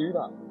want to do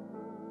that.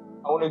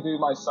 I want to do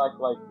my psych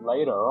like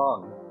later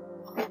on.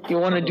 You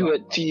want to do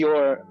it to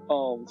your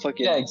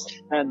fucking Yeah,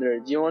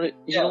 standards. You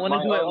don't want to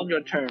my do it own- on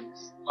your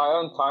terms. My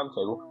own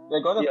timetable.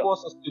 They're gonna Yeah.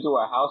 force us to do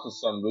a house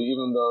assembly,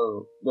 even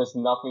though there's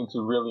nothing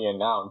to really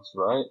announce,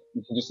 right?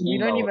 You can just You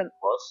email don't it even-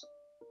 to us.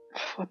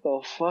 What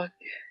the fuck?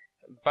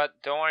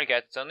 don't worry,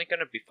 guys. It's only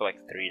gonna be for like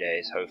 3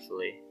 days,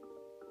 hopefully.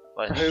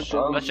 Let's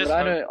Hopefully, let's just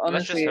but I hope, don't-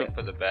 let's just honestly- hope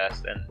for the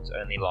best, and it's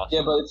only last.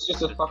 Yeah, but it's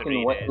just a Just fucking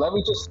 3 way. days. Let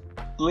me just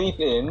sleep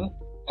in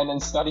and then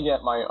study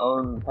at my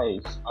own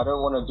pace. I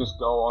don't want to just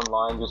go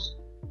online, just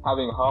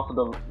having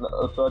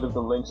a third of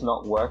the links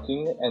not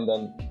working, and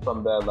then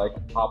from there, like,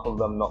 half of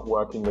them not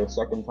working the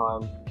second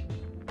time.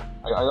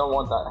 I don't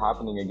want that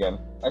happening again.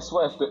 I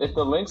swear, if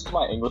the links to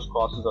my English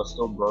classes are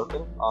still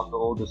broken after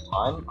all this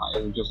time,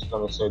 I'm just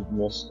gonna say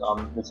this,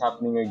 it's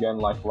happening again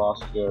like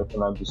last year,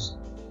 can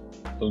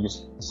you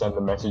just send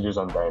the messages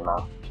on day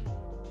now?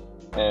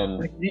 And,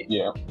 Like,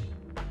 yeah.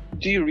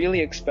 do you really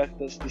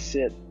expect us to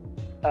sit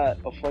at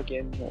a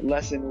fucking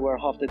lesson where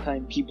half the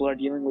time people are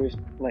dealing with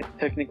like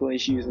technical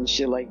issues and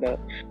shit like that,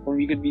 when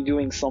we could be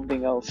doing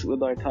something else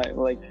with our time?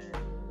 Like,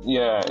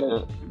 Yeah,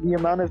 the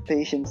amount of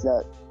patience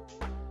that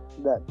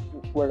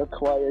we're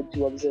required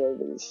to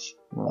observe is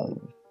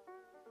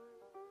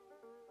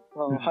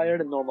higher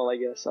than normal, I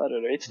guess. I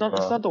don't know. It's not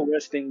Yeah. the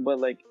worst thing, but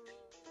like,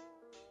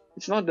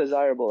 it's not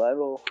desirable at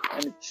all.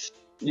 And it's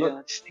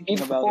just thinking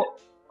Even about it.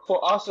 for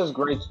us as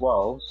grade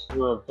 12s,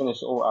 who have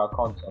finished all our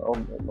content,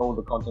 all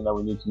the content that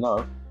we need to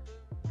know,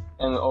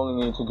 and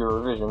only need to do a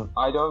revision,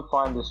 I don't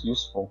find this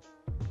useful.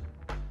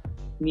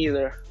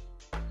 Neither.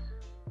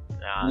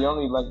 The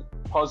only like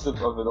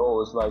positive of it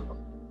all is like,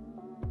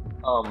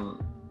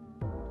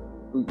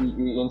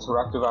 we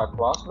interact with our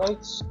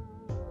classmates.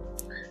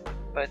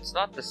 But it's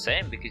not the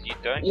same because you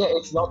don't. Yeah,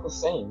 it's not the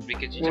same.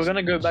 Because you We're just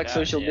gonna go back chat,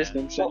 social yeah.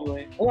 distance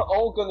anyway. We're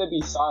all gonna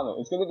be silent.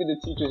 It's gonna be the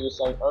teachers just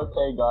saying,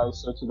 "Okay,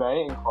 guys, so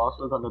today in class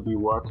we're gonna be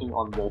working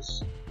on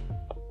this,"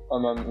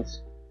 and then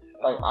it's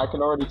like I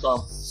can already tell.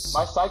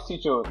 My psych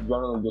teacher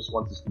generally just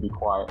wants us to be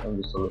quiet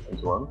and just to listen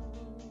to him.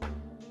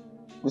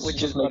 This Which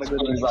just is not a makes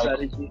good things like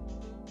strategy,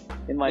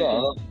 in my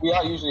opinion. like, we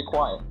are usually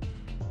quiet.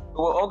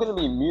 We're all gonna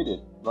be muted,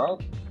 right?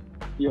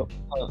 Yep.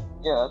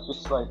 Yeah, it's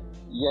just like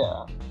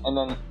and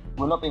then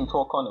we're not being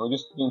taught content. We're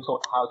just being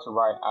taught how to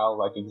write our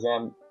like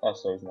exam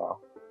essays now.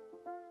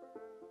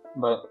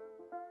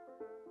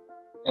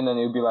 And then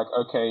it would be like,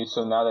 okay,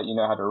 so now that you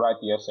know how to write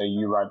the essay,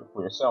 you write it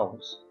for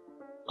yourselves.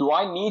 Do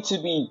I need to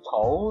be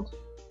told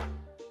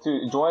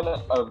to join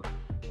an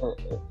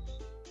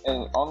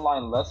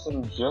online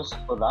lesson just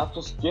for that?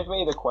 Just give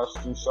me the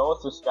question, show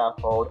us the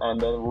scaffold, and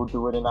then we'll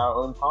do it in our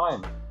own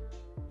time.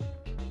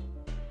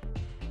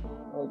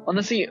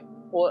 Honestly,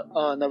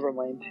 never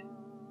mind.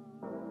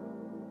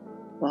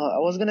 I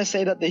was gonna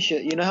say that they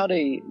should, you know how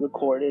they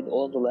recorded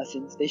all the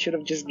lessons? They should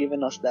have just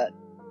given us that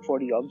for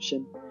the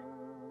option.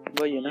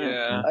 But you know,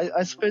 Yeah.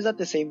 I suppose at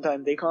the same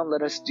time, they can't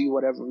let us do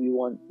whatever we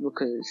want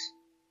because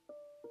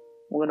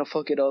we're gonna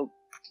fuck it up.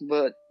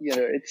 But, you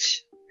know,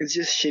 it's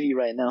just shitty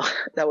right now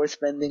that we're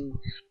spending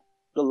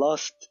the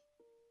last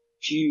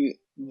few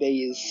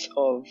days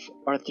of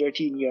our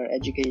 13-year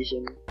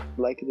education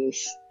like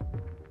this.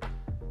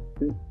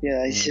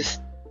 Yeah, it's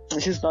just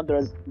not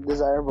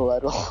desirable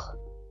at all.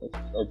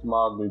 It's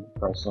mildly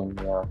depressing,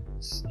 yeah.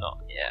 It's not.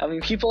 I Yeah.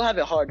 mean, people have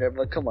it harder,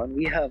 but come on,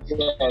 Yeah,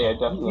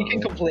 definitely. we can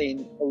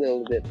complain a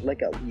little bit,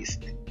 like at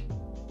least.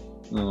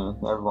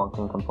 Everyone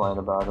can complain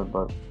about it,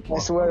 but... I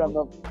swear I'm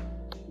not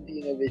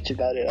being a bitch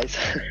about it. I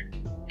swear.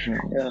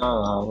 Yeah.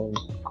 No,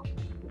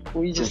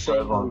 We just Sure, say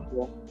how everyone. we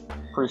feel.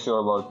 pretty sure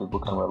a lot of people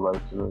can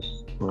relate to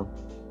this.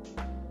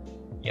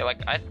 Yeah,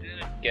 like I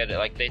didn't get it.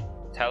 Like they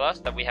tell us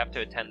that we have to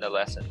attend the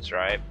lessons,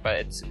 right? But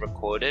it's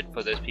recorded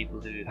for those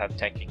people who have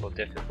technical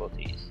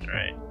difficulties,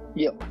 right?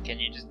 Yep. Can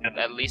you just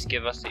at least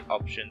give us the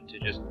option to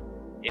just,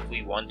 if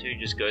we want to,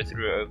 just go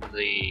through over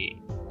the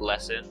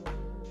lesson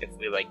if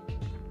we like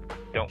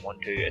don't want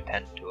to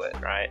attend to it,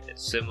 right?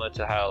 It's similar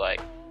to how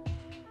like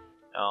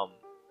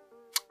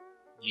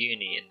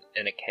uni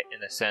in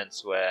a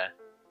sense where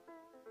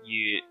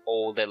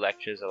all the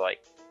lectures are like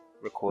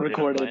recorded.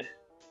 Recorded.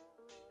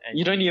 And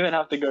You don't even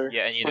have to go.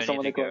 Yeah, and you for don't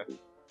someone need to go. call you.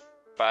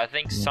 But I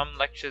think some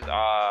lectures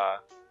are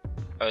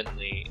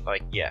only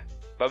like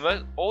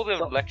but all the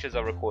lectures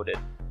are recorded.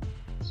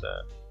 So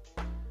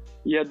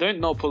Yeah, don't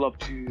not pull up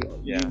to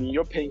Yeah. uni.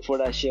 You're paying for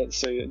that shit,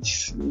 so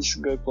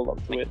just go pull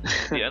up to it.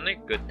 the only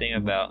good thing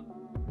about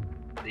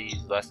these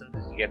lessons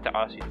is you get to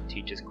ask your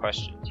teachers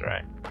questions,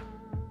 right?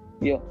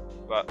 Yeah.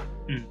 But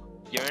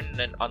you're in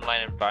an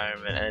online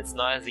environment and it's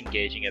not as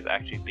engaging as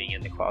actually being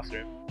in the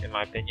classroom, in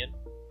my opinion.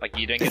 Like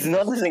you don't get It's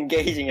not as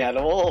engaging at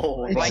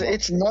all.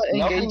 It's not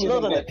engaging.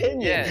 Not an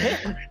opinion.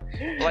 Yeah.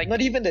 Like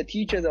Not even the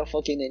teachers are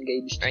fucking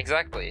engaged.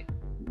 exactly.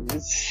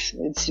 It's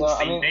Well,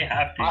 just I mean, they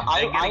have to.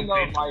 I They're getting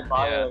know paid. my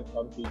bio and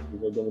chem teachers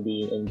are going to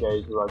be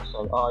engaged with like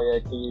saying, oh yeah,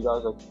 can you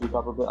guys like speak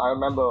up a bit? I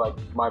remember like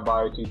my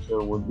bio teacher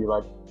would be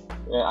like,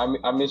 yeah,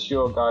 I miss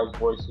your guys'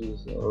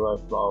 voices,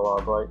 like blah blah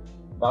blah. Like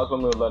that was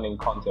when we were learning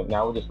content.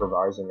 Now we're just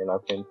revising, and I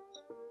think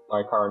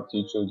my current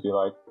teacher would be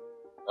like,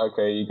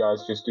 okay, you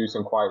guys just do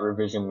some quiet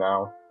revision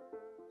now.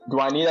 Do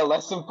I need a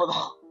lesson for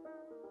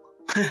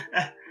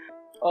that?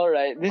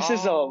 alright. This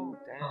is Oh,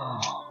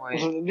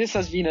 damn. Wait. this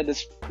has been a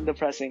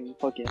depressing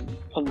fucking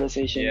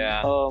conversation.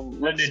 Yeah.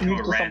 Let's Into move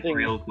a to rant something.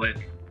 real quick.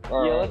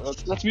 Yeah,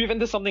 let's move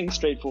into something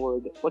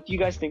straightforward. What do you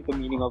guys think the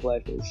meaning of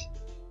life is?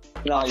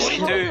 No,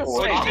 42,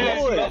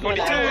 42,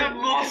 42,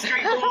 More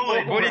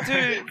straightforward.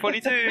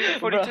 42,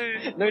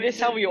 42. Notice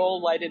how we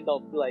all lightened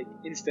up like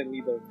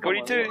instantly though. Come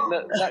on. 42.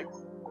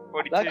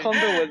 That 42.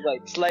 convo was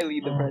like slightly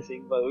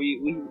depressing, but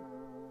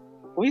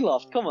we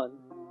laughed. Come on.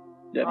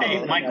 Yeah, Hey,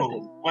 no,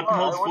 Michael, what the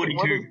hell's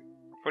 42?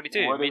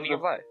 42, What is meaning the-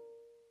 of life.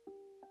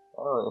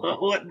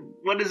 Oh,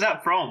 What is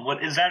that from?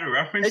 What is that a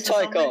reference to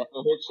something? Hitchhiker.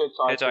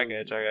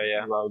 Hitchhiker,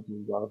 yeah.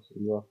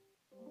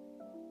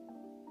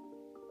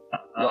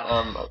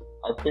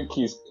 I think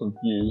he's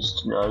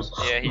confused, guys.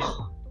 Yeah, he's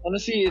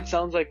Honestly, it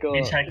sounds like a.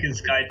 Hitchhiker's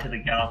Guide to the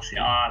Galaxy.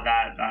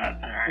 That.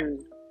 Alright.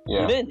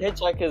 Yeah. Within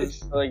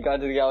Hitchhiker's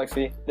Guide to the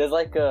Galaxy, there's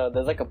like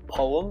a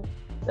poem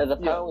that's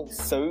apparently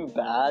so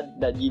bad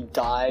that you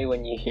die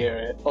when you hear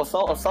it, or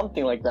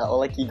something like that, or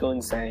like you go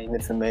insane.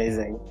 It's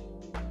amazing.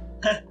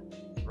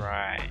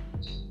 right.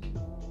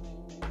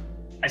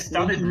 I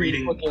started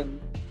reading Fucking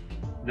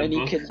the any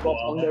book kids box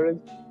on there.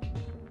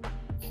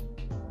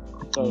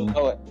 So,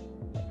 Oh, wait.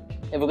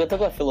 If we're gonna talk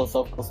about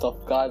philosophical stuff,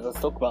 guys, let's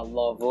talk about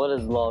love. What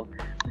is love?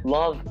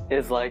 Love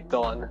is like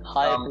dawn,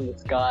 high up in the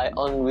sky,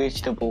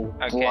 unreachable,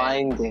 Okay.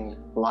 blinding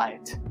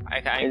light.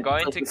 Okay, I'm It's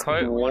going like to this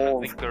quote one of the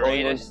warmth going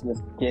greatest. onto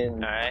the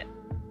skin. Alright.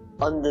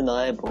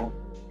 Undeniable.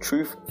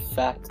 Truth,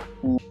 fact.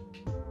 And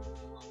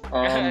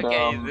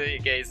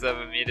Okay, so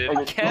I'm muted.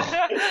 Alright,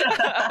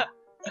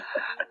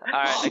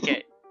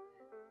 okay.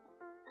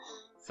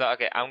 So,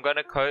 okay, I'm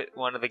gonna quote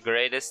one of the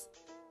greatest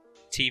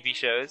TV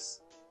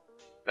shows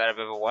that I've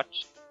ever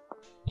watched.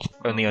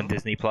 Only on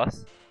Disney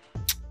Plus.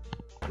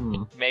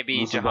 Maybe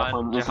This is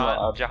definitely- this is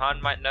not-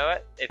 Jahan might know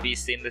it if he's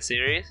seen the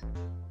series.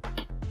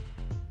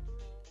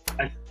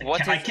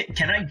 What Can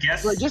is- I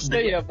guess? Bro, just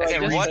say it, bro. Okay,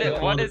 just say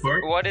it.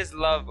 what is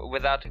love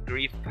without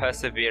grief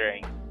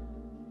persevering?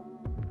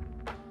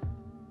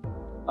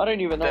 I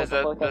don't even know. Does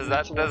what the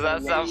that fuck does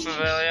that means. sound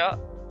familiar?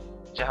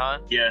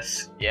 Jahan?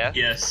 Yes. Yes?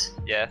 Yes.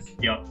 Yes.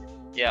 Yup.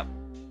 Yep.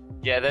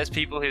 Yeah, those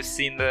people who've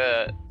seen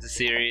the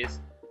series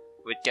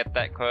would get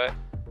that quote.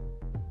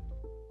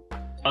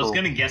 I was Cool.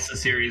 gonna guess the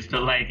series,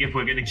 but like, if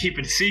we're gonna keep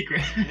it a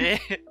secret.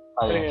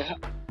 Okay,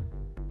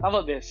 how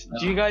about this?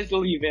 Do you guys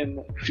believe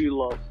in true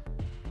love?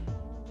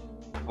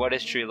 What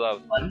is true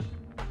love?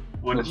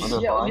 What Yes. is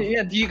Okay, Yeah, fine.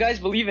 yeah. Do you guys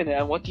believe in it?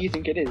 And what do you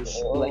think it is?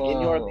 Like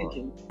in your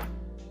opinion.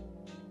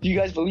 Do you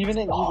guys believe in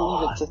it? Do you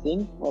believe it's a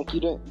thing? Like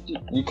you don't.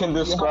 You can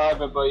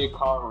describe it, but you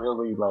can't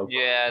really like.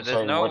 Yeah, say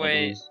there's no what it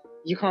way. is.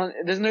 You can't.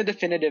 There's no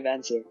definitive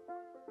answer.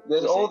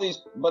 There's all these,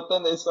 but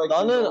then it's like.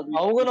 there's 나는 all these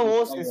아무거나 things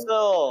먹을 수 saying-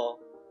 있어.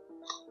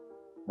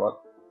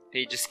 What?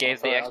 He just gave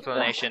Sorry, the I was-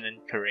 explanation in I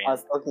Korean.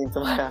 was talking to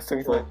my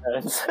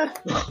parents.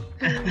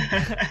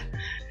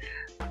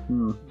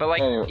 But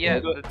like, Anyway, yeah, yeah.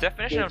 the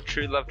definition of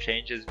true love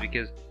changes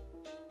because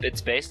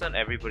it's based on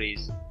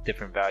everybody's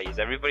different values.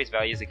 Everybody's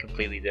values are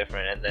completely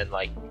different, and then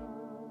like,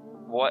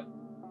 what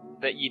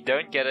that you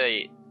don't get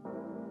a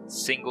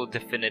single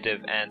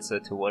definitive answer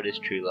to what is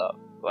true love.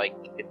 Like,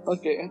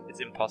 Okay. it's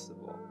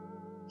impossible.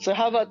 So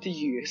how about to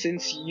you?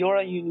 Since you're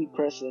a unique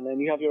person and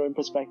you have your own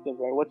perspective,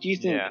 right? What do you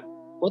think? Yeah.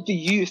 What do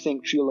you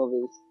think true love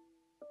is?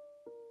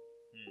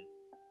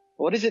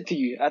 What is it to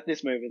you at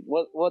this moment?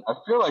 What? I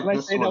feel like Can I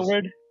this say that was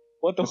word?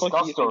 What the fuck do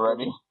you discussed think?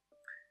 already.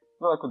 I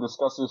feel like we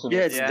discussed this. Yeah,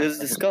 it's, Yeah. it's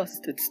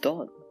discussed. It's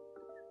done.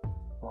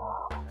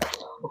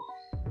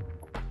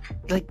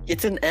 Like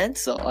it's an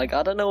answer. Like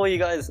I don't know why you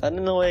guys. I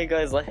don't know why you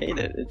guys like hate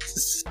it. It's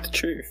just the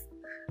truth.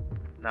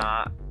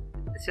 Nah,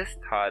 it's just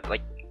hard.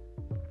 Like,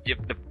 you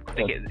have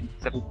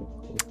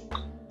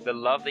the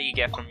love that you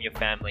get from your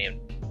family and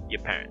your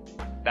parents.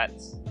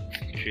 That's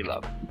true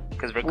love.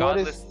 Because What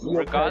is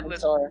your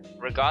parents are?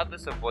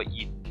 regardless of what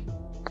you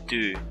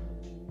do,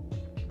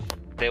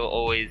 they will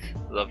always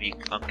love you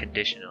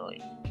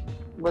unconditionally.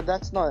 But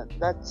that's not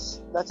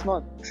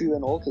true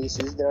in all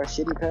cases. There are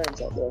shitty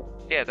parents out there.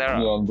 Yeah, there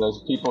are. Yeah, and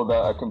there's people that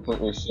are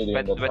completely shitty, and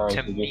But their parents to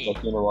are just me-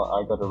 like, you know what,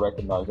 I gotta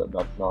recognize that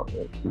that's not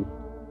the truth.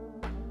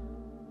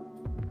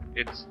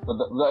 It's But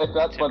if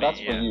that's To me, that's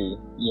for yeah. you,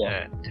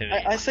 yeah. to me.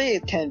 I say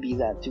it can be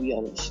that, to be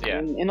honest. Yeah.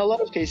 In a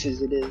lot of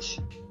cases, it is.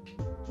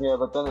 Yeah,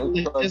 but then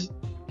it's like,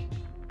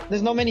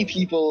 There's not many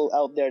people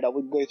out there that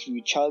would go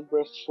through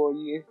childbirth for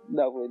you,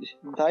 that would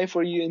die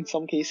for you in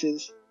some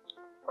cases.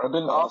 I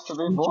didn't ask to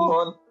be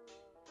born.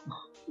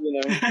 You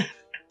know.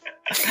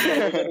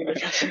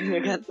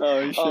 Again.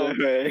 Oh Oh.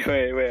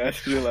 Wait! I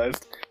just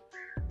realized.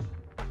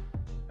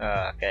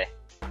 Okay.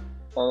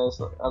 And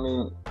it's, I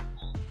mean,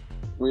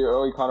 we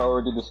kind of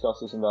already discussed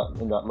this in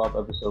that love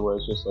episode where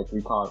it's just like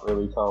we can't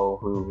really tell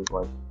who was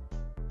like.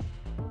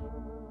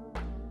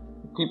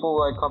 People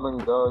like come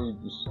and go.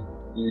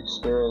 You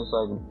experience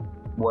like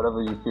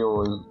whatever you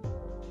feel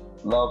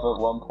is love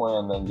at one point,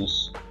 and then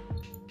just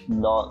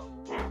not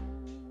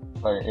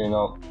like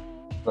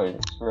like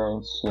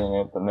experiencing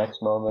it the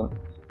next moment.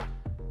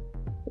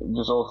 It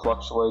just all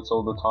fluctuates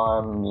all the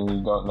time, and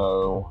you don't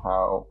know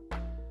how.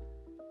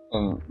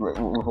 And with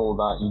all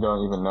that, you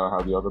don't even know how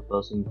the other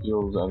person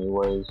feels,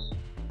 anyways.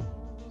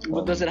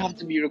 But does it have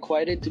to be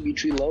requited to be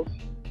true love?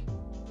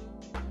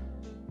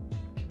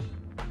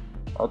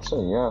 I'd say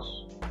yes.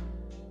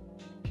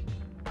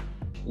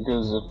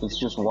 Because if it's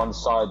just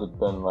one-sided,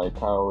 then like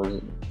how is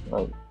it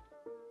like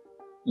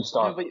you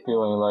start Yeah, but-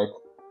 feeling like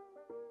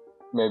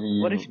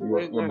maybe What if-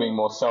 you're being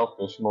more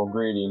selfish, more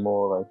greedy,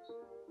 more like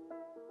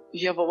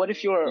Yeah, but what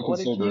if you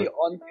Inconsiderate.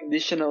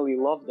 unconditionally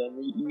love them?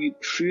 You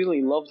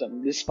truly love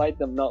them despite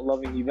them not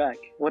loving you back.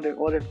 What if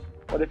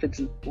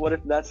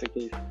that's the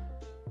case?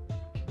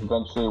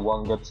 eventually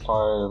one gets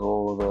tired of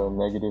all the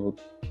negative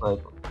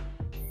like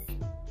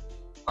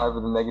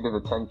either the negative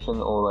attention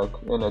or like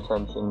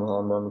inattention,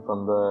 and then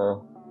from there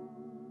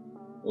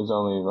there's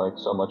only like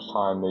so much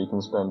time that you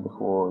can spend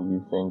before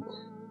you think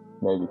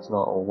maybe it's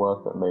not all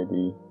worth it,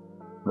 maybe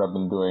what I've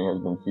been doing has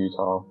been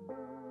futile.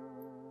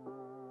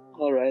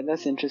 Alright,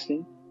 that's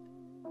interesting.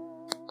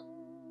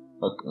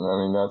 Look, I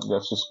mean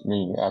that's just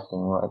me acting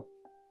like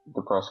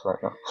depressed right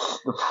now.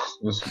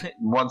 Just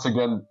once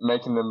again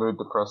making the mood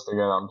depressed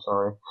again. I'm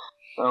sorry.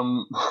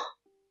 No,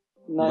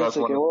 You it's guys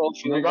okay. wanna- We're all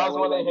If feeling you guys that way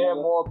want to right hear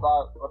now. more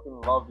about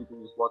fucking love, you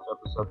can just watch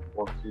episode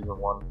 4 of season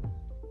 1.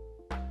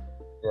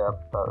 Yeah,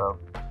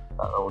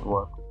 that would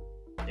work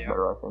Yeah.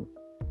 better, I think.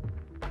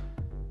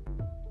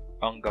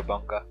 Bunga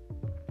bunga.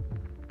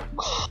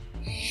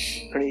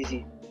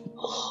 Crazy.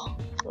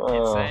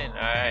 Insane.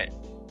 Alright.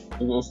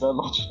 Is there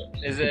much?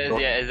 Is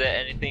there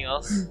anything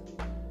else?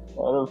 I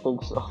don't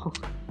think so.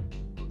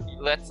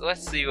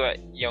 Let's see what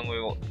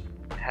Youngwoo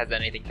has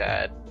anything to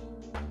add.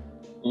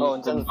 Oh, in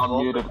He's been terms of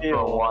unmuted for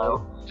a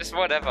while. Just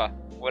whatever.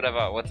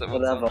 What's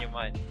Whatever. on your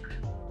mind?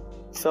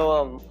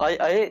 So I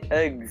ate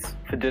eggs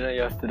for dinner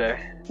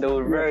yesterday. They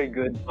were very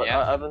good, but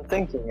Yeah. I've been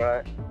thinking,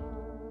 right?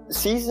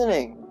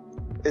 Seasoning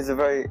is a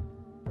very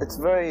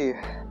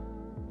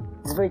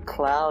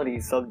cloudy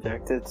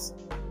subject.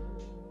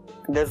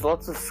 There's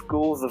lots of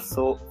schools of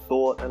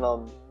thought, and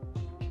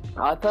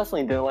I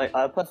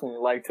personally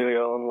like to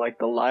go on like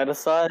the lighter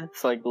side.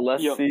 It's like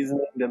less Yup.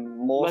 seasoning than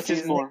more Less is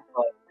seasoning.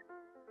 more.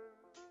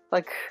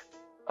 Like,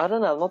 I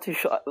don't know, I'm not too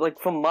sure. Like,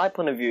 from my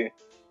point of view,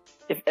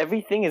 if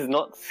everything is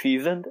not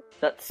seasoned,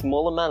 that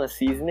small amount of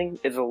seasoning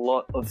is a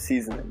lot of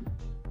seasoning.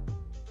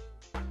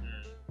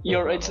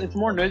 It's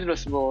more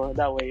noticeable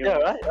that way. Yeah,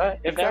 right.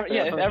 If Exactly,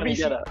 if that's what I'm every trying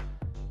to get at.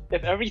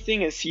 if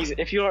everything is seasoned,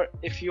 if you're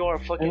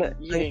fucking And,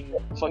 eating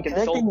fucking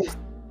Connecting salt, this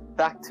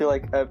back to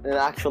like an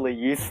actually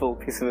useful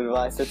piece of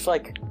advice, it's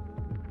like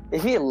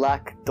if you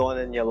lack Don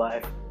in your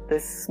life,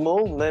 there's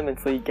small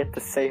moments where you get to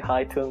say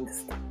hi to him.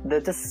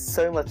 They're just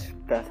so much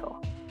better.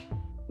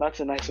 that's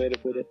a nice way to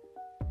put it.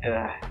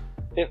 Yeah.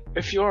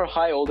 If you're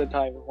high all the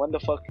time, when the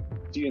fuck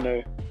do you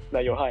know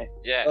that you're high?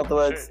 Yeah. In other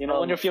words, You know,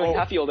 when you're feeling oh,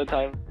 happy all the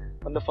time,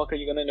 when the fuck are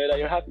you gonna know that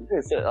you're happy?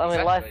 I mean,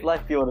 Exactly.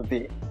 life be what it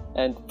be.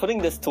 And putting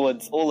this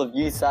towards all of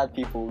you sad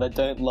people that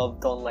don't love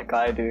Don like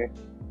I do,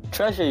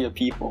 treasure your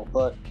people,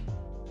 but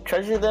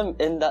treasure them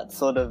in that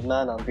sort of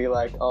manner. Be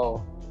like,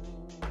 oh,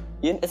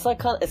 it's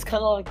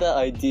kind of like that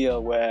idea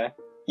where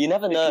you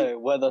never know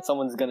whether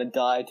someone's gonna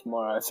die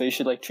tomorrow, so you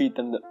should like treat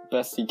them the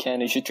best you can.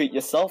 You should treat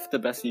yourself the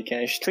best you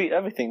can. You should treat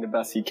everything the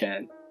best you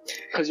can.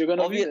 Because you're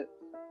gonna Obvious- lose it.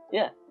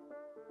 Yeah.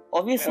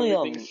 Obviously,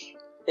 Everything's-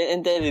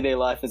 in day-to-day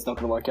life, it's not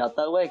gonna work out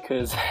that way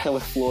because we're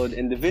flawed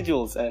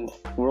individuals and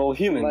we're all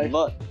human. Life-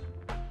 But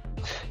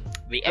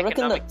The I reckon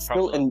economic that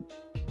problem.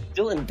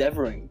 still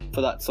endeavoring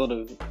for that sort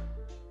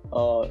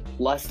of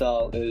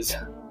lifestyle is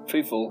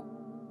fruitful.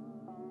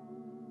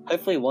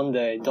 Hopefully one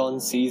day Don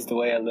sees the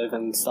way I live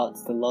and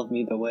starts to love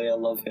me the way I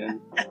love him.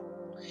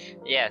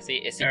 Yeah.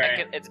 See,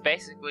 Alright. it's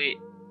basically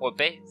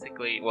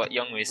what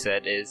Youngwoo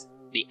said is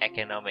the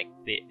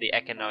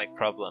economic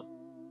problem.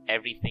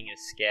 Everything is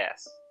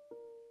scarce.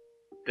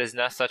 There's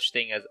no such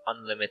thing as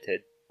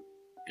unlimited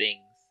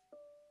things.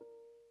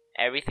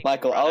 Everything.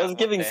 Michael, I was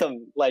giving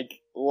some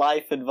like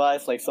life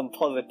advice, like some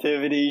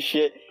positivity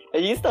shit,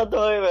 and you start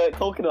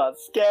talking about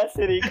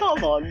scarcity.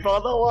 Come on,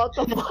 brother, what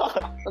the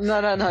fuck? No,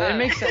 Yeah, it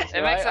makes sense. it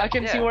right? makes I sense,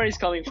 can see yeah. where he's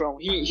coming from.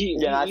 Yeah,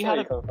 I we see had where a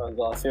you come from as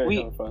well. I see where we-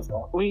 you come from as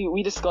well.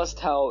 we discussed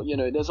how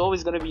there's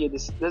always gonna be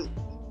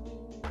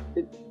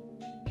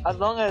as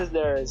long as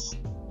there's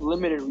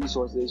limited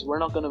resources, we're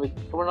not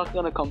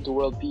gonna come to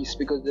world peace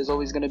because there's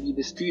always gonna be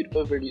dispute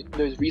over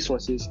those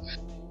resources.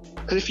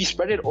 Because if you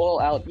spread it all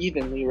out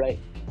evenly, right,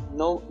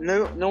 no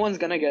one's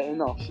gonna get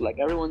enough. Like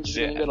everyone's just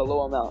gonna Yeah. get a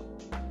low amount.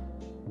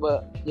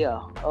 But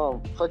yeah,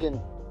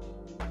 fucking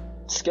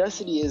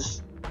scarcity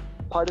is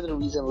part of the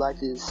reason life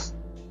is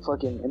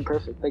fucking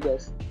imperfect, I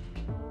guess.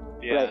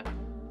 Yeah. Right.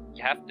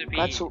 You have to be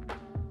That's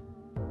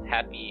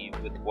happy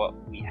with what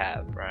we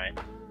have, right?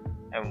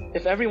 And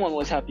if everyone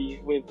was happy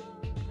with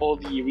all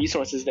the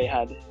resources they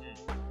had,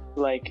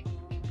 like,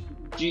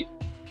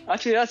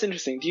 actually that's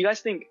interesting. Do you guys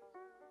think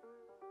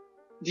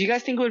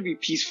it would be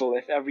peaceful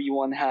if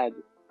everyone had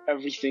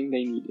everything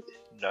they needed?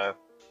 no,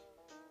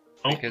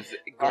 Oh, because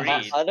I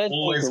greed. don't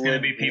always think it gonna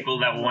would be people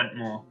that want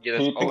more. Yeah,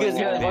 there's Because always Because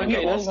yeah, gonna if be okay,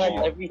 everyone that's had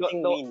true.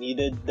 everything No. we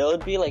needed, there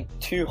would be like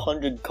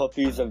 200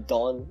 copies of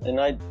Dawn, and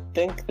I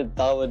think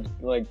that would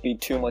like be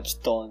too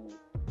much Dawn,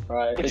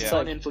 right? It's Yeah.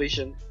 on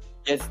inflation.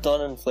 It's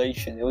Dawn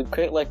inflation. It would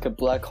create like a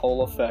black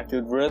hole effect.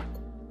 It would rip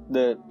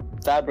the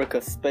fabric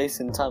of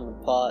space and time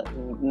apart.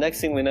 And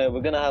next thing we know,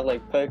 we're gonna have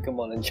like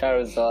Pokemon and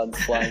Charizards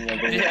flying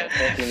everywhere. Yeah. It's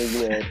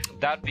fucking weird.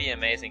 That'd be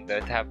amazing though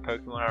to have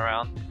Pokemon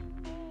around.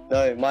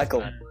 No,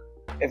 Michael,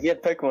 if you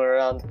had Pokemon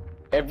around,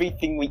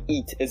 everything we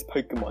eat is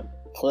Pokemon.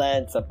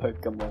 Plants are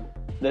Pokemon.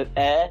 The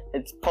air,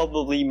 it's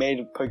probably made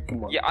of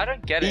Pokemon. Yeah, I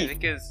don't get it Beef.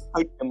 because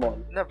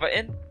Pokemon. no, but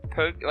in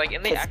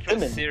in the It's actual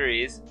women.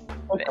 series,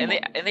 in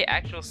the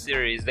actual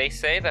series, they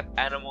say that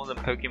animals and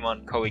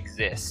Pokemon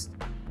coexist.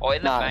 Or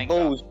in the Nah, manga.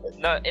 bullshit.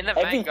 No, in the manga,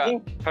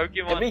 Everything,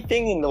 Pokemon.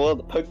 everything in the world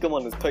of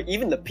Pokemon is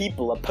even the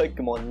people are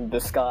Pokemon in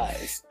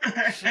disguise.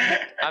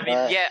 I mean,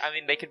 Uh,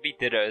 they could be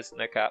Dittos,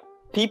 no cap.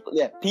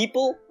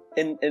 People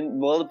in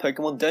world of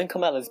Pokemon don't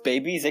come out as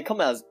babies, they come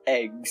out as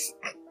eggs.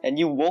 And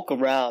you walk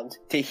around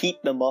to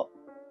heat them up,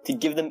 to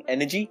give them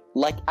energy,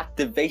 like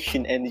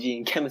activation energy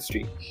in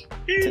chemistry.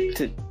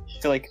 to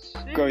like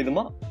grow them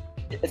up.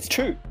 It's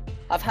true.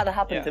 I've had it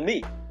happen Yeah. to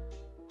me.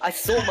 I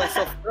saw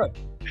myself grow.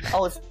 I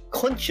was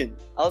conscious.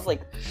 I was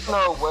like,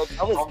 No, when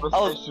I was-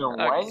 conversation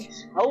went.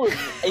 I was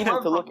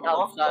able to look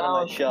outside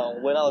of my shell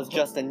when I was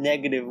just a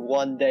negative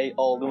 1 day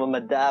old when my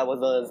dad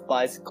was on his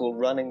bicycle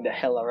running the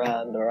hell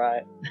around,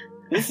 alright?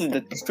 This is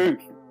the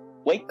truth.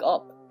 Wake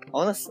up,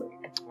 honestly.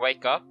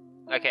 Wake up.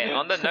 Okay,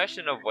 on the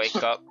notion of wake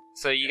up,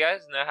 so you guys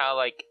know how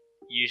like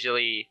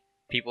usually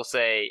people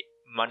say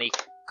money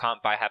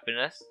can't buy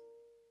happiness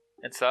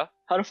and stuff?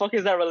 How the fuck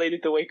is that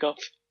related to wake up?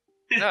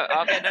 No,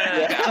 okay, no.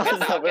 Yeah, I was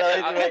not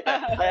really like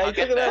that. Like, I I'll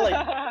get think about like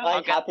that. buying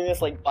Okay.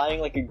 happiness, like buying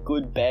like a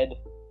good bed.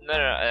 No,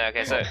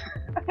 okay,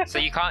 so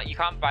you can't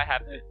buy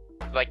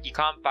you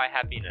can't buy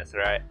happiness,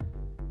 right?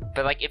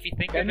 But like if you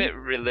think Can of you? it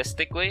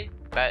realistically,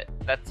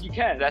 that's You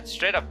can. that's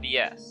straight up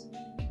BS.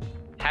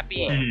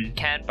 Happy Hmm.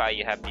 can buy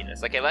you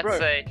happiness. Okay, let's Bro.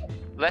 say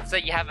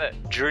you have a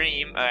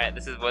dream. All right,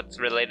 this is what's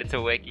related to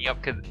waking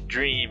up. Cause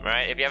dream,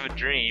 right? If you have a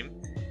dream,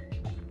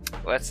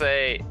 let's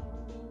say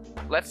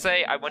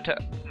I want to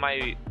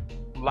my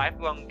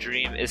lifelong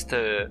dream is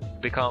to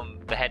become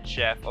the head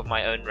chef of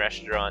my own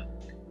restaurant.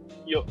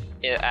 Yo.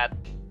 At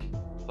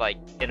like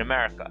in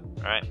America,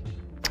 right?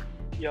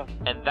 Yeah.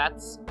 And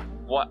that's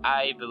what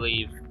I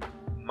believe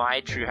my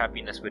true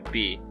happiness would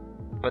be.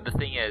 But the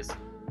thing is,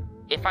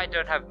 if I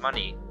don't have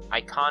money,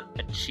 I can't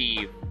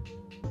achieve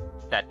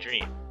that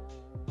dream.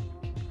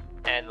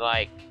 And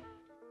like,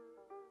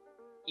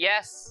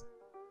 yes,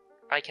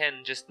 I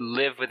can just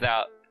live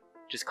without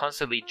just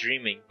constantly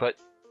dreaming, but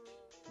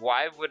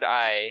why would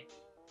I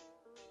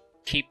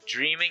keep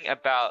dreaming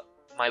about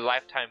my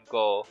lifetime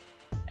goal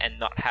and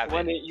not have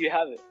When it? you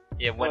have it.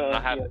 Yeah, when Well,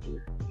 not have yeah.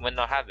 when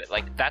not have it.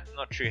 Like that's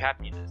not true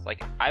happiness.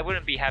 Like I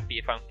wouldn't be happy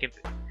if I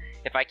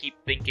keep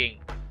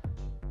thinking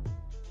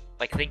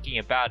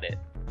about it.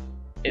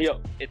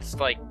 It's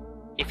like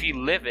if you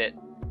live it,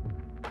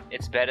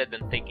 it's better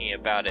than thinking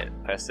about it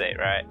per se,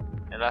 right?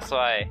 And that's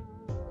why,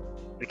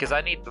 because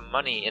I need the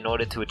money in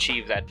order to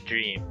achieve that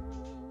dream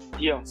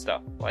Yeah. and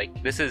stuff.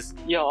 Like this is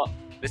Yeah.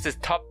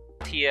 top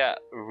tier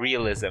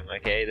realism.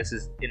 Okay, this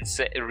is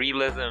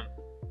realism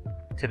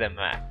to the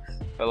max.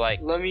 But like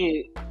Let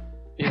me.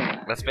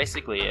 Yeah. that's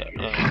basically it.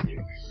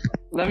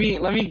 Let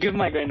me give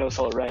my grain of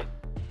salt, right?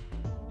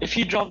 If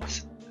he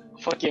dropped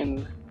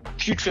fucking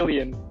few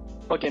trillion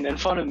fucking in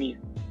front of me,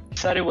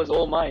 said it was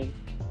all mine,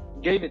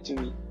 gave it to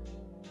me,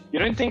 you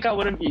don't think I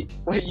wouldn't be?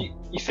 Wait,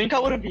 you think I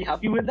wouldn't be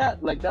happy with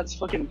that? Like that's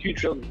fucking 2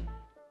 trillion.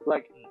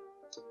 Like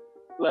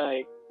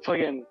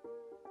fucking.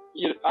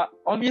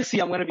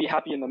 Obviously, I'm gonna be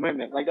happy in the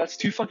moment. Like that's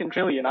 2 fucking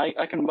trillion. I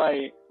can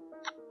buy.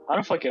 I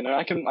don't fucking know.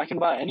 I can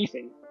buy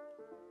anything.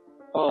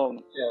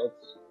 Yeah,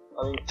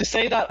 I mean, To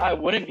say that I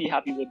wouldn't be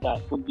happy with that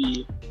would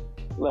be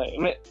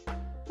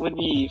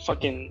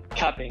fucking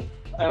capping.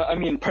 I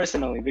mean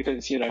personally,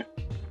 because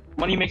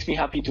money makes me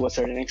happy to a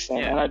certain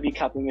extent, Yeah. and I'd be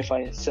capping if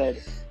I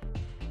said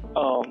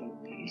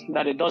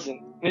that it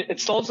doesn't. It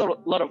solves a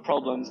lot of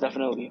problems,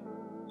 definitely,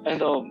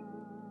 and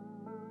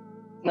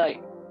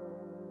like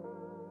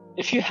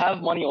if you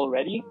have money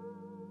already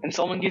and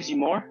someone gives you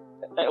more,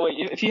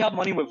 if you have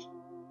money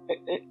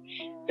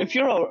if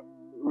you're a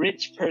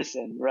rich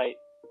person, right,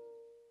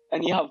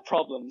 and you have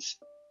problems,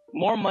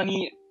 more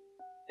money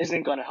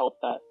isn't gonna help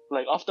that.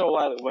 Like after a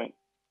while it won't,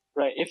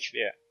 right? If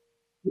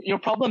your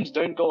problems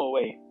don't go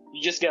away,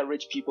 you just get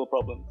rich people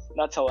problems.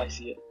 That's how I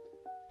see it.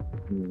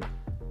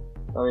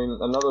 I mean,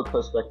 another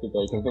perspective that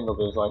you can think of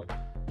is like,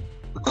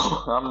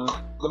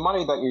 the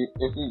money that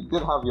if you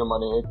did have your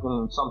money, it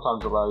can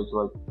sometimes allow you to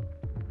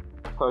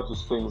like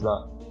purchase things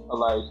that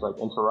allow you to like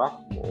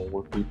interact more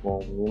with people.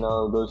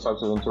 Those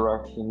types of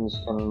interactions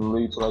can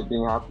lead to like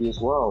being happy as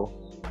well.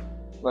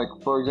 Like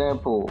for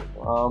example,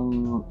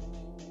 I'm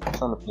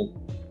trying to think.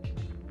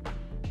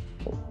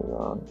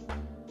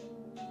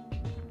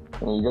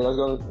 You guys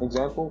got an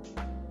example?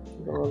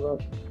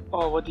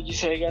 Oh, what did you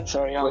say again?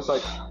 Sorry. It's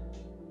like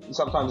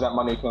sometimes that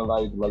money can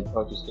allow you to like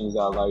purchase things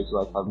that allow you to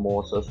like have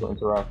more social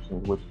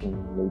interactions, which can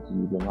lead to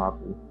you being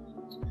happy.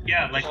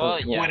 Yeah, like Well,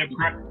 yeah.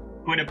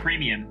 Put a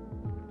premium.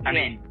 I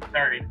mean,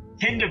 sorry,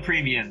 Tinder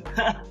premium.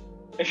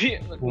 If you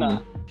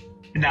nah.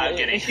 Not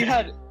kidding.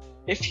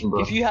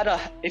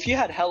 If you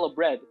had hella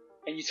bread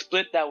and you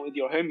split that with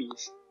your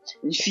homies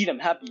and you see them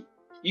happy,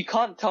 you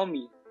can't tell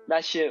me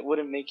that shit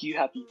wouldn't make you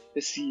happy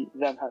to see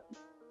them happy.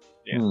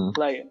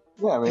 Like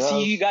Yeah, I mean, to see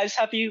that's you guys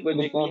happy would good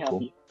make me example.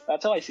 happy.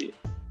 That's how I see it.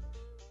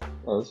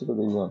 a good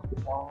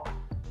example.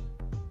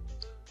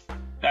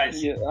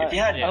 Guys, Yeah, if you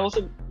had I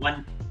also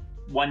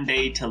one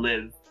day to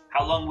live,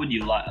 how long would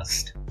you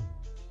last?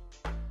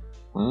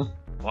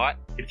 What?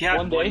 If you had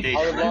one day I to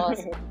would live,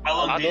 last.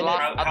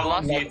 how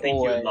long do you think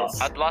you would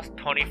last? I'd lost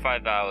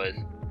 25 hours.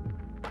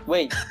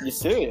 Wait, you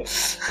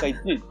serious?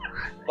 Like, dude,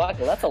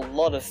 Michael, that's a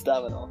lot of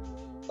stamina.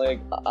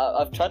 Like,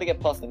 I've tried to get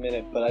past a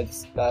minute, but I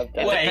just. Wait,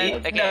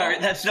 Okay. no,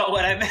 that's not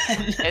what I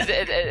meant.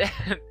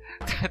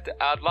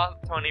 I'd lost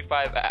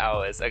 25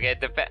 hours. Okay,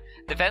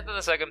 depends on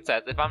the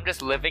circumstance. If I'm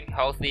just living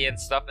healthy and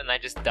stuff and I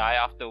just die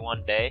after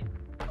one day,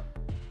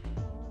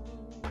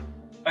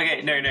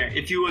 Okay, no.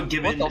 If you were what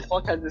given the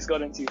fuck has this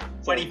got into?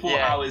 24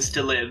 Yeah. hours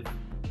to live,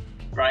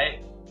 right?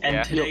 and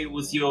Yeah. today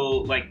was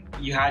your, like,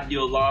 you had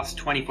your last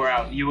 24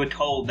 hours. You were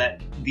told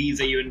that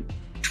these are your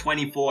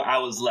 24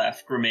 hours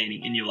left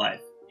remaining in your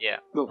life. Yeah.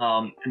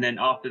 And then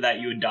after that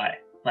you would die.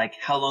 Like,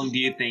 how long do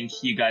you think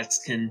you guys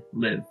can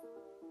live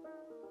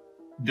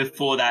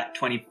before that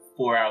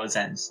 24 hours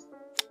ends?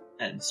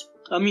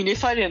 I mean,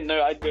 if I didn't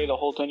know, I'd go the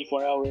whole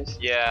 24 hours.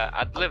 Yeah,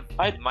 I'd live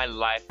my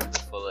life to the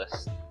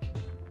fullest.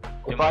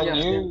 If I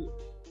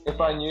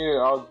knew,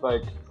 I would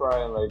like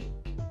try and like.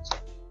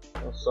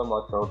 There's so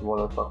much I would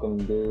want to fucking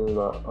do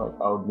that like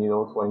I would need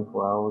all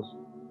 24 hours.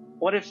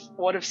 What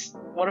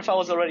if I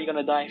was already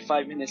gonna die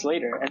 5 minutes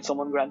later and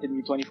someone granted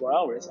me 24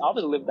 hours? I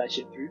would live that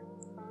shit through.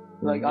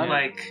 Like, I'm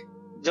Like,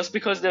 just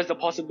because there's the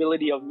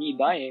possibility of me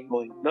dying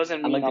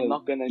doesn't mean I'm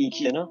not gonna eat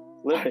keep dinner.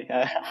 living.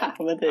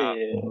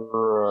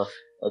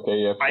 Okay,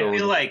 yeah. I Phil.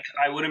 feel like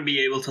I wouldn't be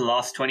able to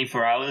last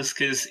 24 hours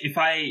because if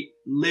I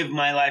live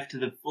my life to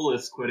the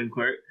fullest, quote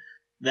unquote,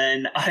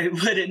 then I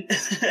wouldn't.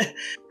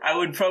 I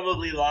would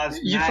probably last.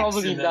 You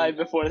probably maximum- die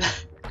before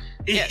that.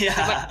 Yeah.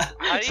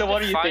 How do So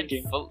what are you define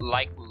thinking?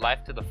 like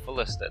life to the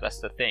fullest though? That's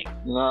the thing.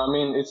 No, I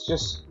mean it's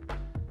just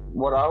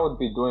what I would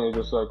be doing is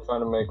just like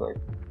trying to make like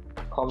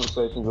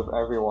conversations with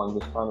everyone,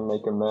 just trying to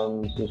make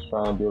amends, just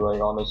trying to be like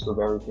honest with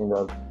everything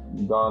that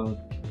I've done.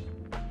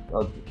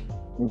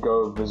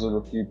 Go visit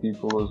a few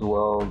people as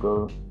well.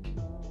 Go.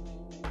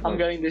 I'm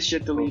getting this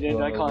shit deleted.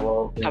 I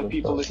can't have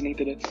people listening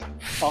to this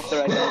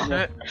after I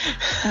die.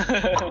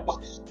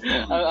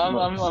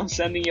 I'm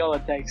sending y'all a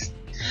text.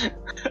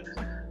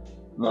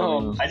 I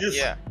mean, I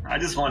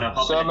just want to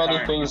hop so in a many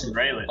car things, and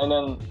rail it. and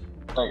then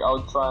like I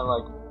would try and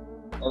like,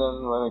 and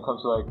then when it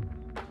comes to like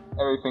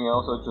everything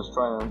else, I was just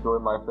trying to enjoy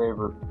my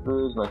favorite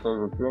foods, my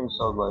favorite drinks.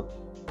 So I was like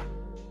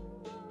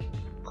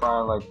try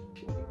and like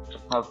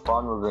have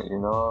fun with it, you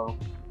know.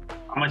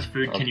 How much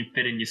food can you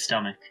fit in your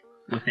stomach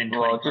within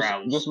 24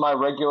 hours? just my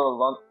regular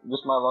lunch.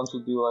 Just my lunch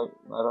would be like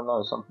I don't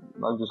know something.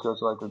 I'd just go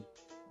to like a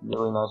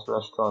really nice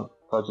restaurant,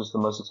 purchase the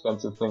most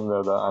expensive thing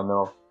there that I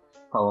know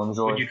I'll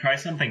enjoy. Would you try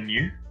something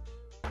new?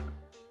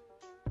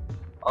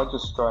 I'll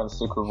just try and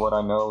stick with what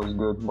I know is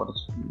good.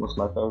 What's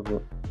my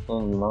favorite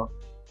thing, you know?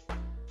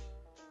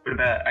 What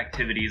about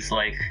activities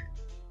like?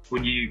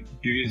 Would you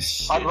do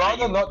shit I'd rather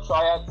that you- not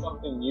try out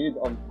something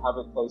new and have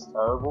it taste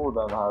terrible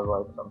than have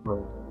like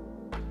something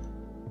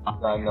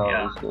that I know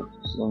Yeah. is good.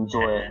 Just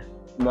enjoy it.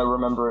 No,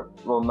 remember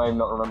it. Well, maybe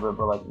not remember it,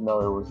 but like know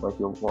it was like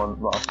your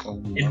one last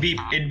thing. You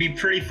know? It'd be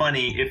pretty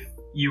funny if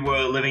you were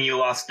living your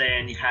last day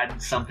and you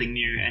had something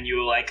new and you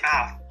were like,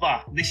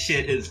 fuck, this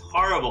shit is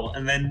horrible,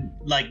 and then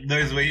like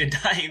those were your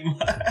dying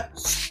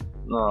words.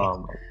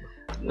 No,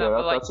 No, yeah,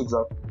 but, like, that's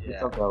exactly yeah.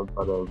 something I would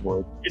try to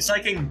avoid. It's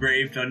like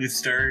engraved on your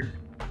stone.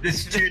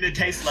 This tuna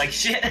tastes like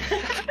shit.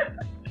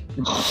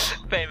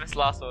 Famous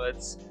last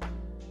words.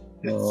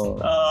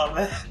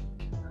 Uh,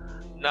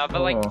 No,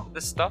 but like Yeah.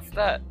 the stuff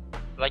that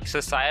like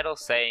societal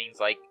sayings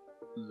like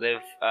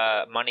live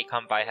money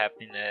can't buy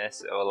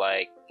happiness, or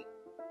like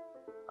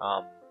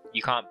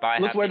you can't buy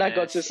Look happiness, where that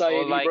got society,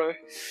 or like, bro.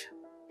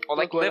 or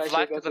like Look where live that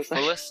life shit to got the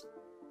society. fullest.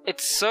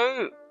 It's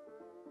so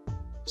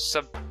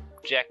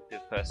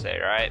subjective per se,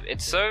 right?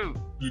 It's so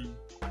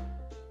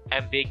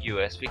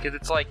ambiguous because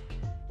it's like,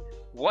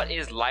 what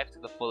is life to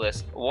the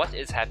fullest? What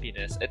is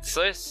happiness? It's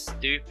so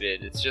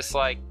stupid. It's just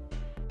like,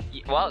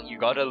 well, you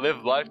gotta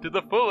live life to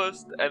the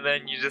fullest, and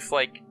then you just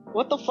like,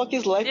 What the fuck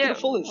is life to the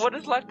fullest? what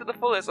is life to the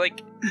fullest?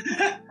 Like,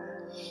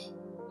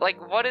 like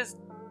what is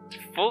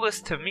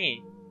fullest to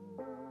me?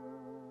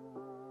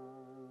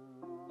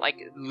 Like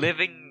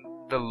living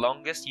the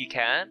longest you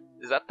can?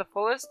 Is that the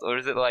fullest, or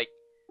is it like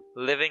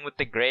living with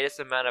the greatest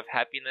amount of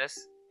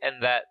happiness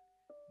and that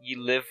you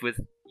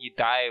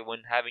die when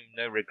having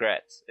no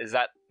regrets? Is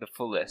that the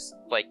fullest?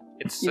 Like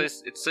it's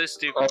so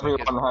stupid.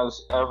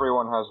 because-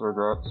 everyone has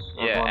regrets.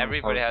 yeah,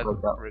 everybody has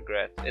regrets.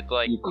 regrets. It's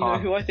like You You know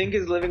can't. who I think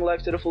is living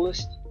life to the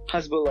fullest?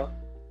 Hasbullah.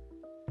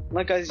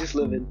 That guy's just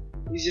living.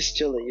 He's just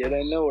chilling, you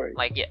know, no worries.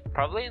 Like, yeah,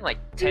 probably in like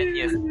 10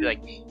 years,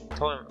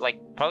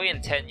 probably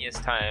in 10 years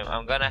time,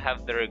 I'm gonna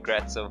have the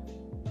regrets of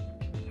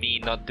me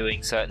not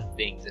doing certain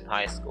things in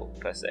high school,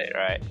 per se,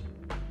 right?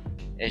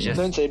 It's just,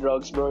 Don't say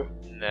drugs, bro.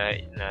 no,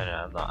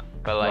 I'm not.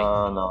 But like,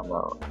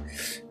 No.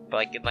 but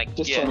like, in like,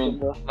 Just yeah, checking,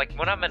 bro. like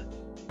when I'm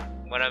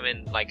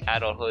in like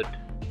adulthood,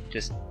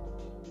 just,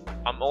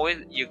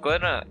 you're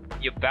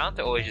bound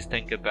to always just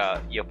think about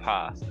your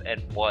past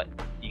and what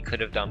you could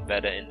have done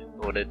better in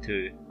order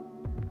to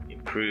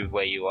improve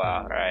where you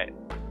are, right?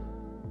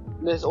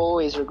 There's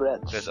always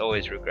regrets. There's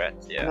always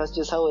regrets, yeah. That's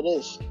just how it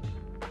is.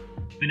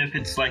 Even if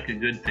it's like a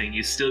good thing,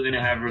 you're still gonna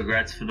have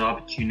regrets for the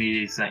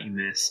opportunities that you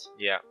missed.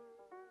 Yeah.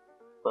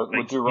 But Like,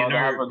 would you you rather know-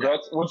 have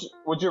regrets?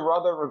 Would you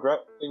rather regret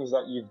things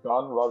that you've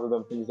done rather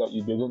than things that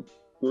you didn't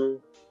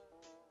do?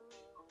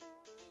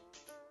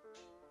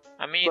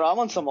 I mean, Bro, I'm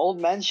on some old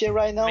man shit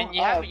right now. I mean,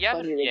 you have have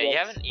plenty of you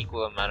regrets. have an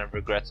equal amount of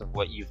regrets of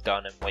what you've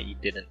done and what you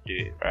didn't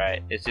do,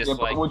 right? It's just Yeah,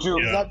 like, but would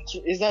you? Yeah.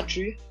 Is that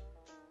true?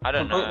 I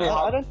don't completely know.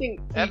 hard- I don't think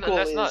And equal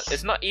that's is. not.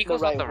 It's not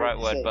equal's the not the right right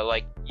word to word, say. but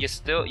like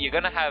you're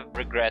gonna have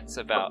regrets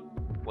about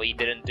what you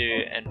didn't do,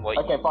 and what.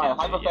 Okay, you fine. did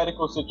do,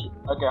 Hypothetical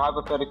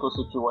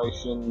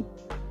situation.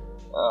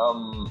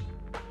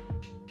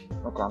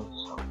 Okay, I'm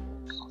sorry,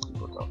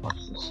 what the fuck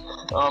is this?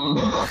 All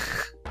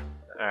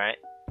right.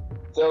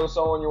 There was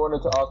someone you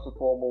wanted to ask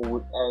before,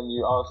 and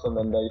you asked them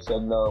and they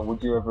said no.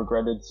 Would you have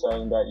regretted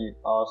saying that you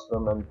asked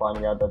them and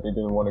finding out that they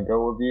didn't want to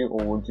go with you,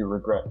 or would you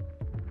regret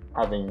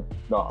having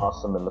not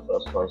asked them in the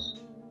first place?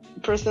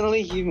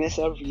 Personally, you miss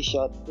every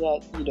shot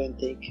that you don't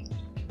take.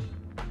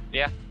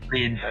 Yeah, I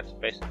mean, that's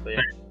basically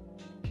it.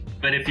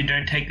 but if you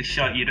don't take the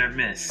shot, you don't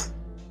miss.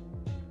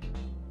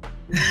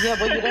 Yeah,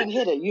 but you don't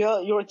hit it.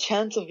 Your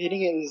chance of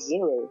hitting it is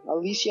 0. At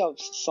least you have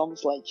some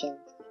slight chance.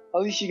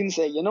 At least you can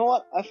say, you know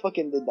what? I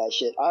fucking did that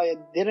shit. I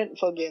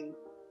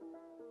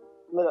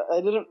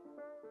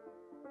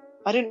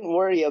didn't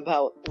worry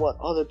about what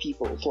other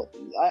people thought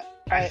of me.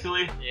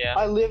 Actually,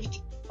 I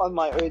lived on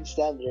my own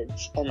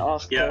standards and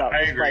asked her out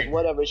despite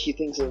whatever she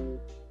thinks of me.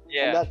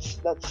 Yeah. And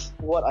that's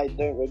what I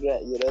don't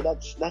regret, you know.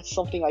 That's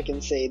something I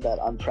can say that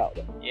I'm proud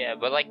of. Yeah,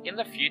 but like in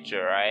the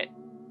future, right?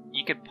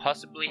 You could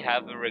possibly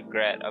have a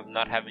regret of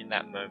not having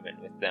that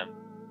moment with them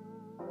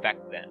back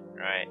then,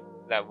 right?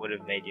 That would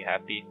have made you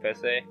happy, per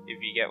se,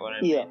 if you get what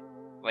I mean. Yeah.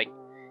 Like,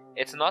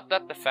 it's not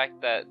that the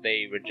fact that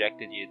they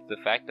rejected you, it's the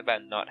fact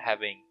about not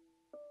having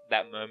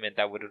that moment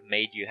that would have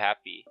made you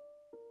happy.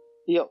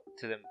 Yep.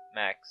 To the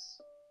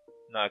max.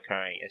 Not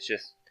occurring. It's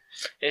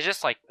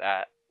just like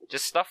that.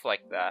 Just stuff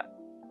like that.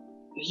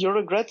 Your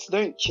regrets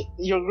don't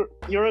your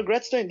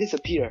regrets don't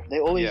disappear. They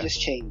always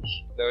just change.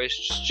 They always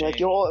just change. Like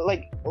you're all,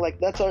 like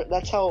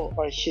that's how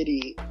our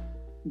shitty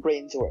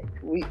brains work.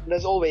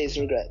 There's always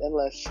regret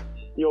unless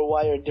you're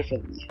wired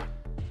differently.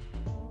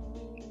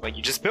 Like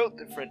you just built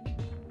different.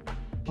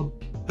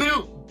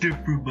 built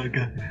different, my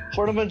guy.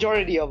 For the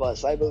majority of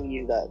us, I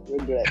believe that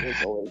regret is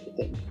always the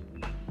thing.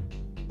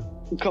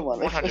 Come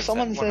on, if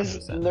someone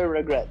says 100%. no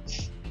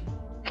regrets,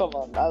 come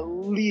on, at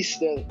least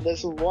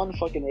there's one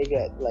fucking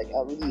regret, like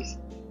at least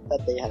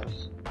that they have.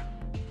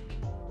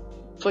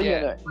 So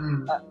Yeah.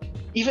 you know,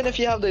 even if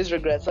you have those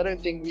regrets, I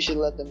don't think we should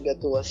let them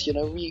get to us. You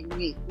know, we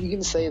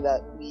can say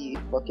that we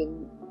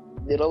fucking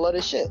did a lot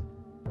of shit.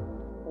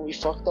 We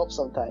fucked up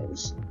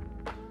sometimes,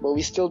 but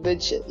we still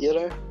did shit. You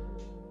know,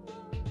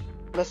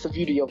 that's the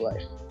beauty of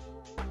life.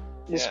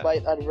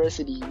 Despite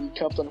adversity, we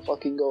kept on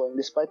fucking going.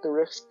 Despite the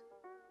risk.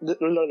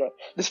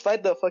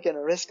 Despite the fucking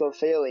risk of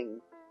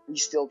failing, we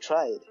still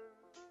tried.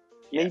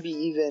 Maybe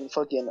even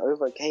fucking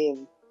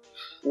overcame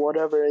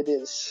whatever it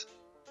is.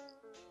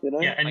 You know?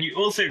 Yeah, and you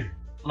also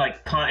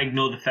can't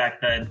ignore the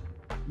fact that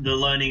the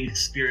learning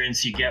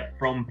experience you get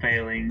from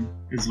failing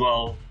as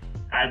well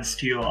adds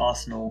to your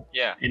arsenal.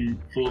 Yeah.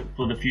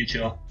 For the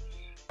future.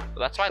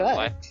 That's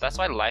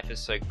why life is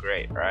so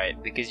great,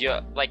 right? Because you're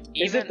like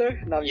is it though?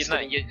 No,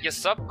 you're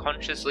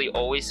subconsciously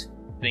always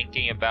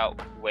thinking about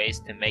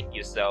ways to make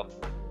yourself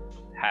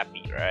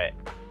happy, right?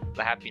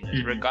 The happiness.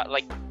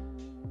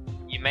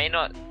 You may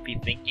not be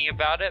thinking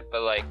about it,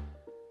 but like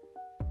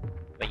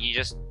you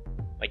just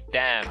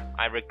damn,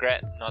 I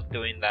regret not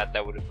doing that.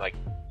 That would have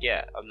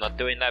I'm not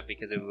doing that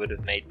because it would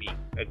have made me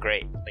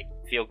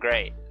feel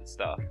great and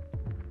stuff.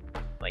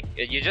 Like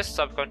you're just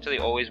subconsciously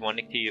always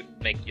wanting to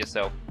make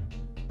yourself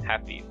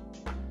happy,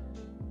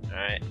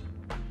 alright?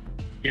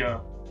 Yeah.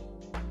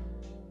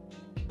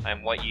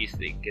 And what you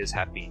think is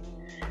happy.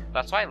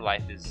 That's why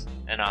life is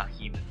in our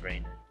human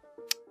brain.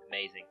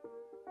 Amazing.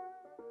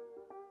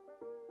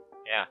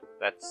 Yeah,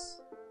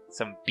 that's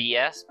some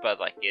BS, but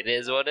it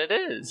is what it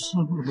is.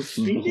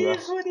 It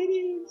is what it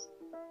is.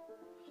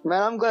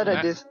 Man, I'm glad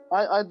I did.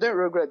 I don't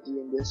regret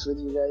doing this with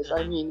you guys.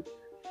 I mean,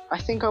 I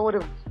think I would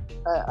have.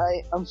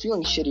 I'm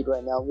feeling shitty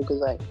right now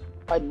because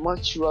I'd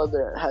much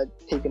rather had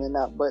taken a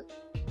nap, but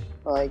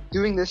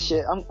doing this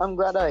shit, I'm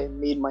glad I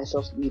made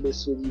myself do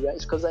this with you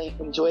guys because I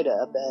enjoyed it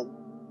at the end.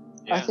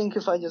 Yeah. I think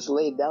if I just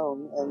laid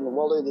down and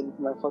wallowed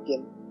into my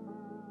fucking,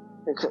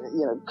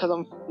 because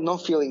I'm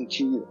not feeling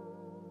too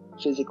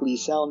physically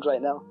sound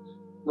right now,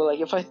 but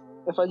if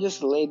I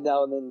just laid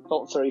down and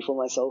felt sorry for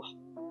myself,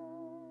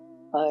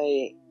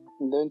 I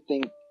don't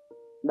think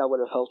that would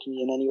have helped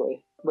me in any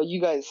way. But you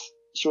guys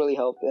surely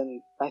helped,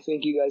 and I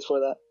thank you guys for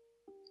that.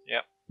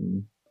 Yeah.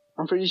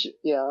 I'm pretty sure.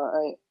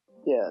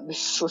 Yeah,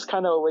 this was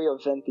kind of a way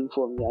of venting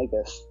for me, I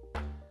guess.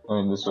 I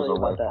mean, this was a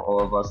way for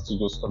all of us to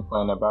just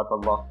complain about the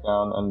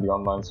lockdown and the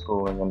online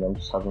schooling, and then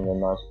just having a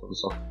nice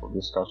philosophical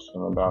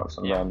discussion about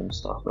some random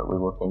stuff that we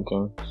were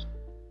thinking.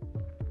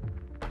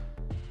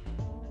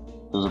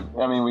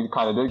 We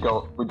kind of did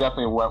go. We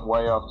definitely went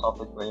way off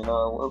topic, but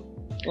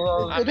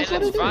I mean,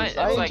 it's fine.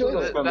 I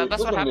enjoyed it.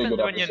 That's what happens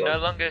when you're no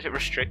longer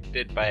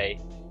restricted by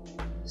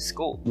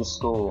school. The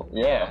school,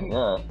 yeah.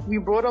 We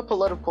brought up a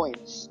lot of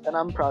points, and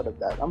I'm proud of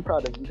that. I'm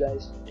proud of you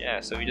guys. Yeah,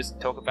 so we just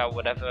talk about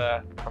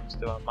whatever comes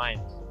to our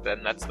minds.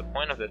 Then that's the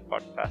point of this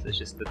podcast. It's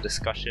just a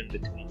discussion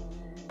between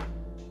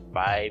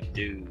 5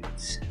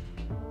 dudes,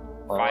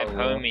 5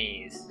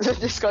 homies. The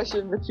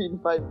discussion between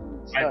 5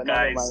 dudes. Five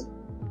guys.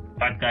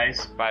 5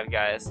 guys. 5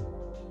 guys?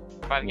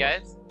 5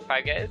 guys?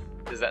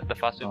 Is that the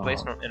fast food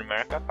place in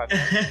America? 5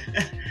 guys?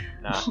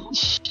 No.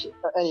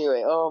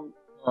 Anyway,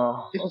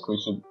 I think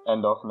we should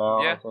end off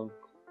now. Yeah. I think.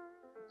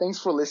 Thanks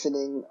for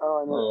listening.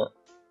 Yeah.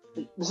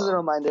 This is a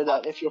reminder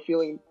that if you're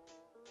feeling,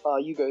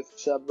 you go,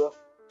 Seb, bro.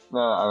 No,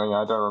 I mean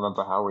I don't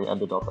remember how we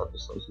ended off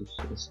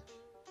episodes.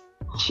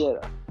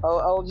 Shit.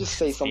 I'll just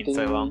say It's been something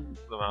so long.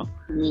 Lamau.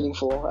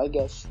 meaningful, I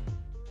guess.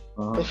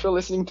 If you're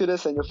listening to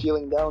this and you're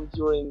feeling down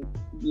during,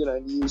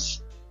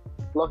 these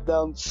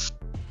lockdowns,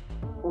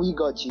 we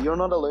got you. You're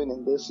not alone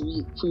in this.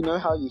 We know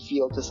how you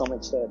feel to some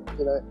extent.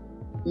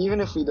 Even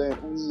if we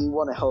don't, we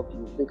want to help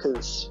you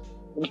because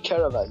we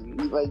care about you.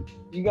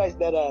 You guys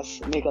dead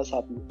ass make us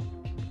happy.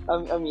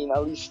 I mean,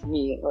 at least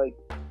me.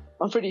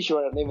 I'm pretty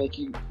sure they make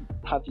you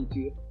happy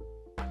too.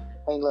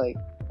 And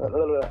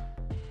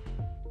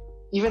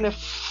even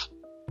if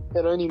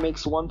it only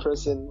makes one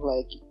person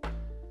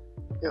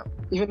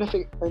even if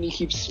it only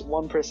keeps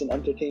one person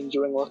entertained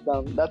during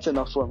lockdown, that's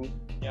enough for me.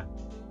 Yeah.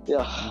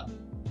 Yeah.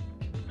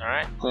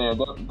 Alright. So yeah,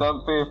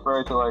 don't be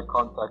afraid to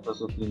contact us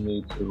if you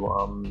need to.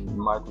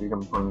 Michael, you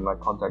can put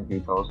contact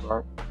details,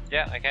 right?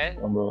 Yeah, okay.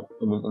 In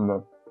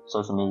the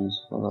social medias.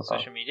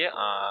 Social media?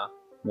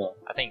 Yeah.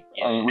 I think,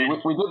 I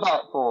mean, we did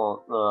that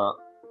for the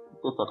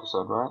fifth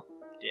episode, right?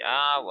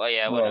 Yeah, well,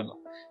 yeah, whatever.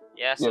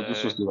 Yeah, so... Yeah,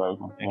 just do that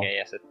again. Okay,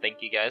 yeah, so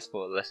thank you guys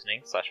for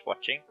listening /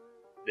 watching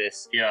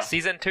this Yeah.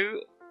 season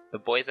 2. The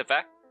boys are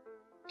back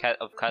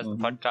of Kaz the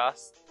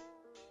podcast.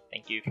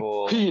 Thank you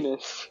for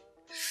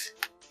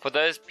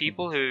those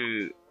people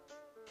who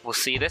will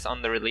see this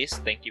on the release.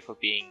 Thank you for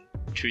being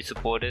true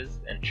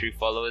supporters and true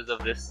followers of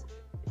this,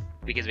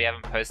 because we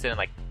haven't posted in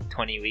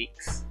 20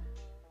 weeks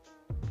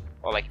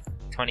or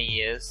 20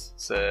 years.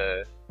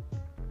 So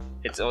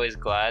it's always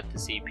glad to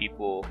see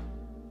people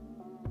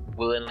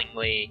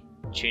willingly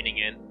tuning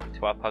in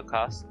to our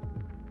podcast.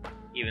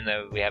 Even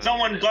though we haven't.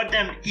 Someone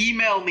goddamn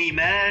email me,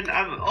 man.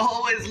 I'm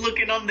always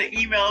looking on the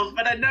emails,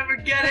 but I never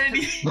get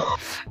any.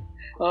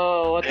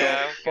 Oh, what the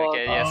fuck?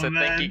 Okay, yeah, so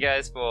man. thank you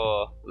guys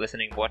for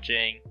listening,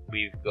 watching.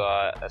 We've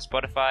got a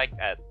Spotify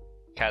at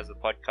Kaz the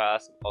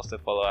Podcast. Also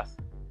follow us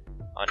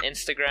on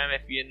Instagram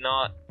if you're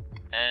not.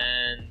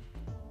 And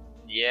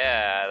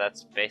yeah,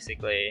 that's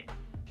basically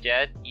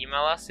it.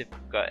 Email us if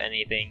you've got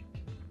anything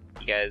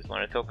you guys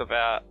want to talk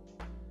about.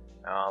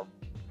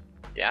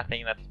 Yeah, I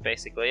think that's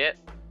basically it.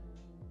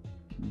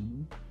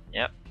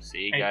 Yep.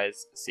 See you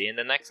guys. See you in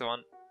the next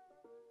one.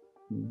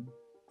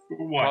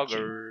 For watching.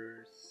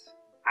 Poggers.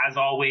 As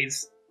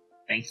always,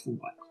 thanks for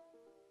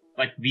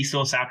watching.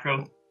 Vsauce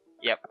outro.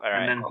 Yep.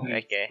 Alright. And then he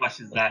Okay.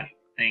 flushes that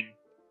thing.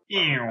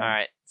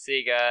 Alright.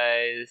 See you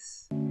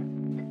guys.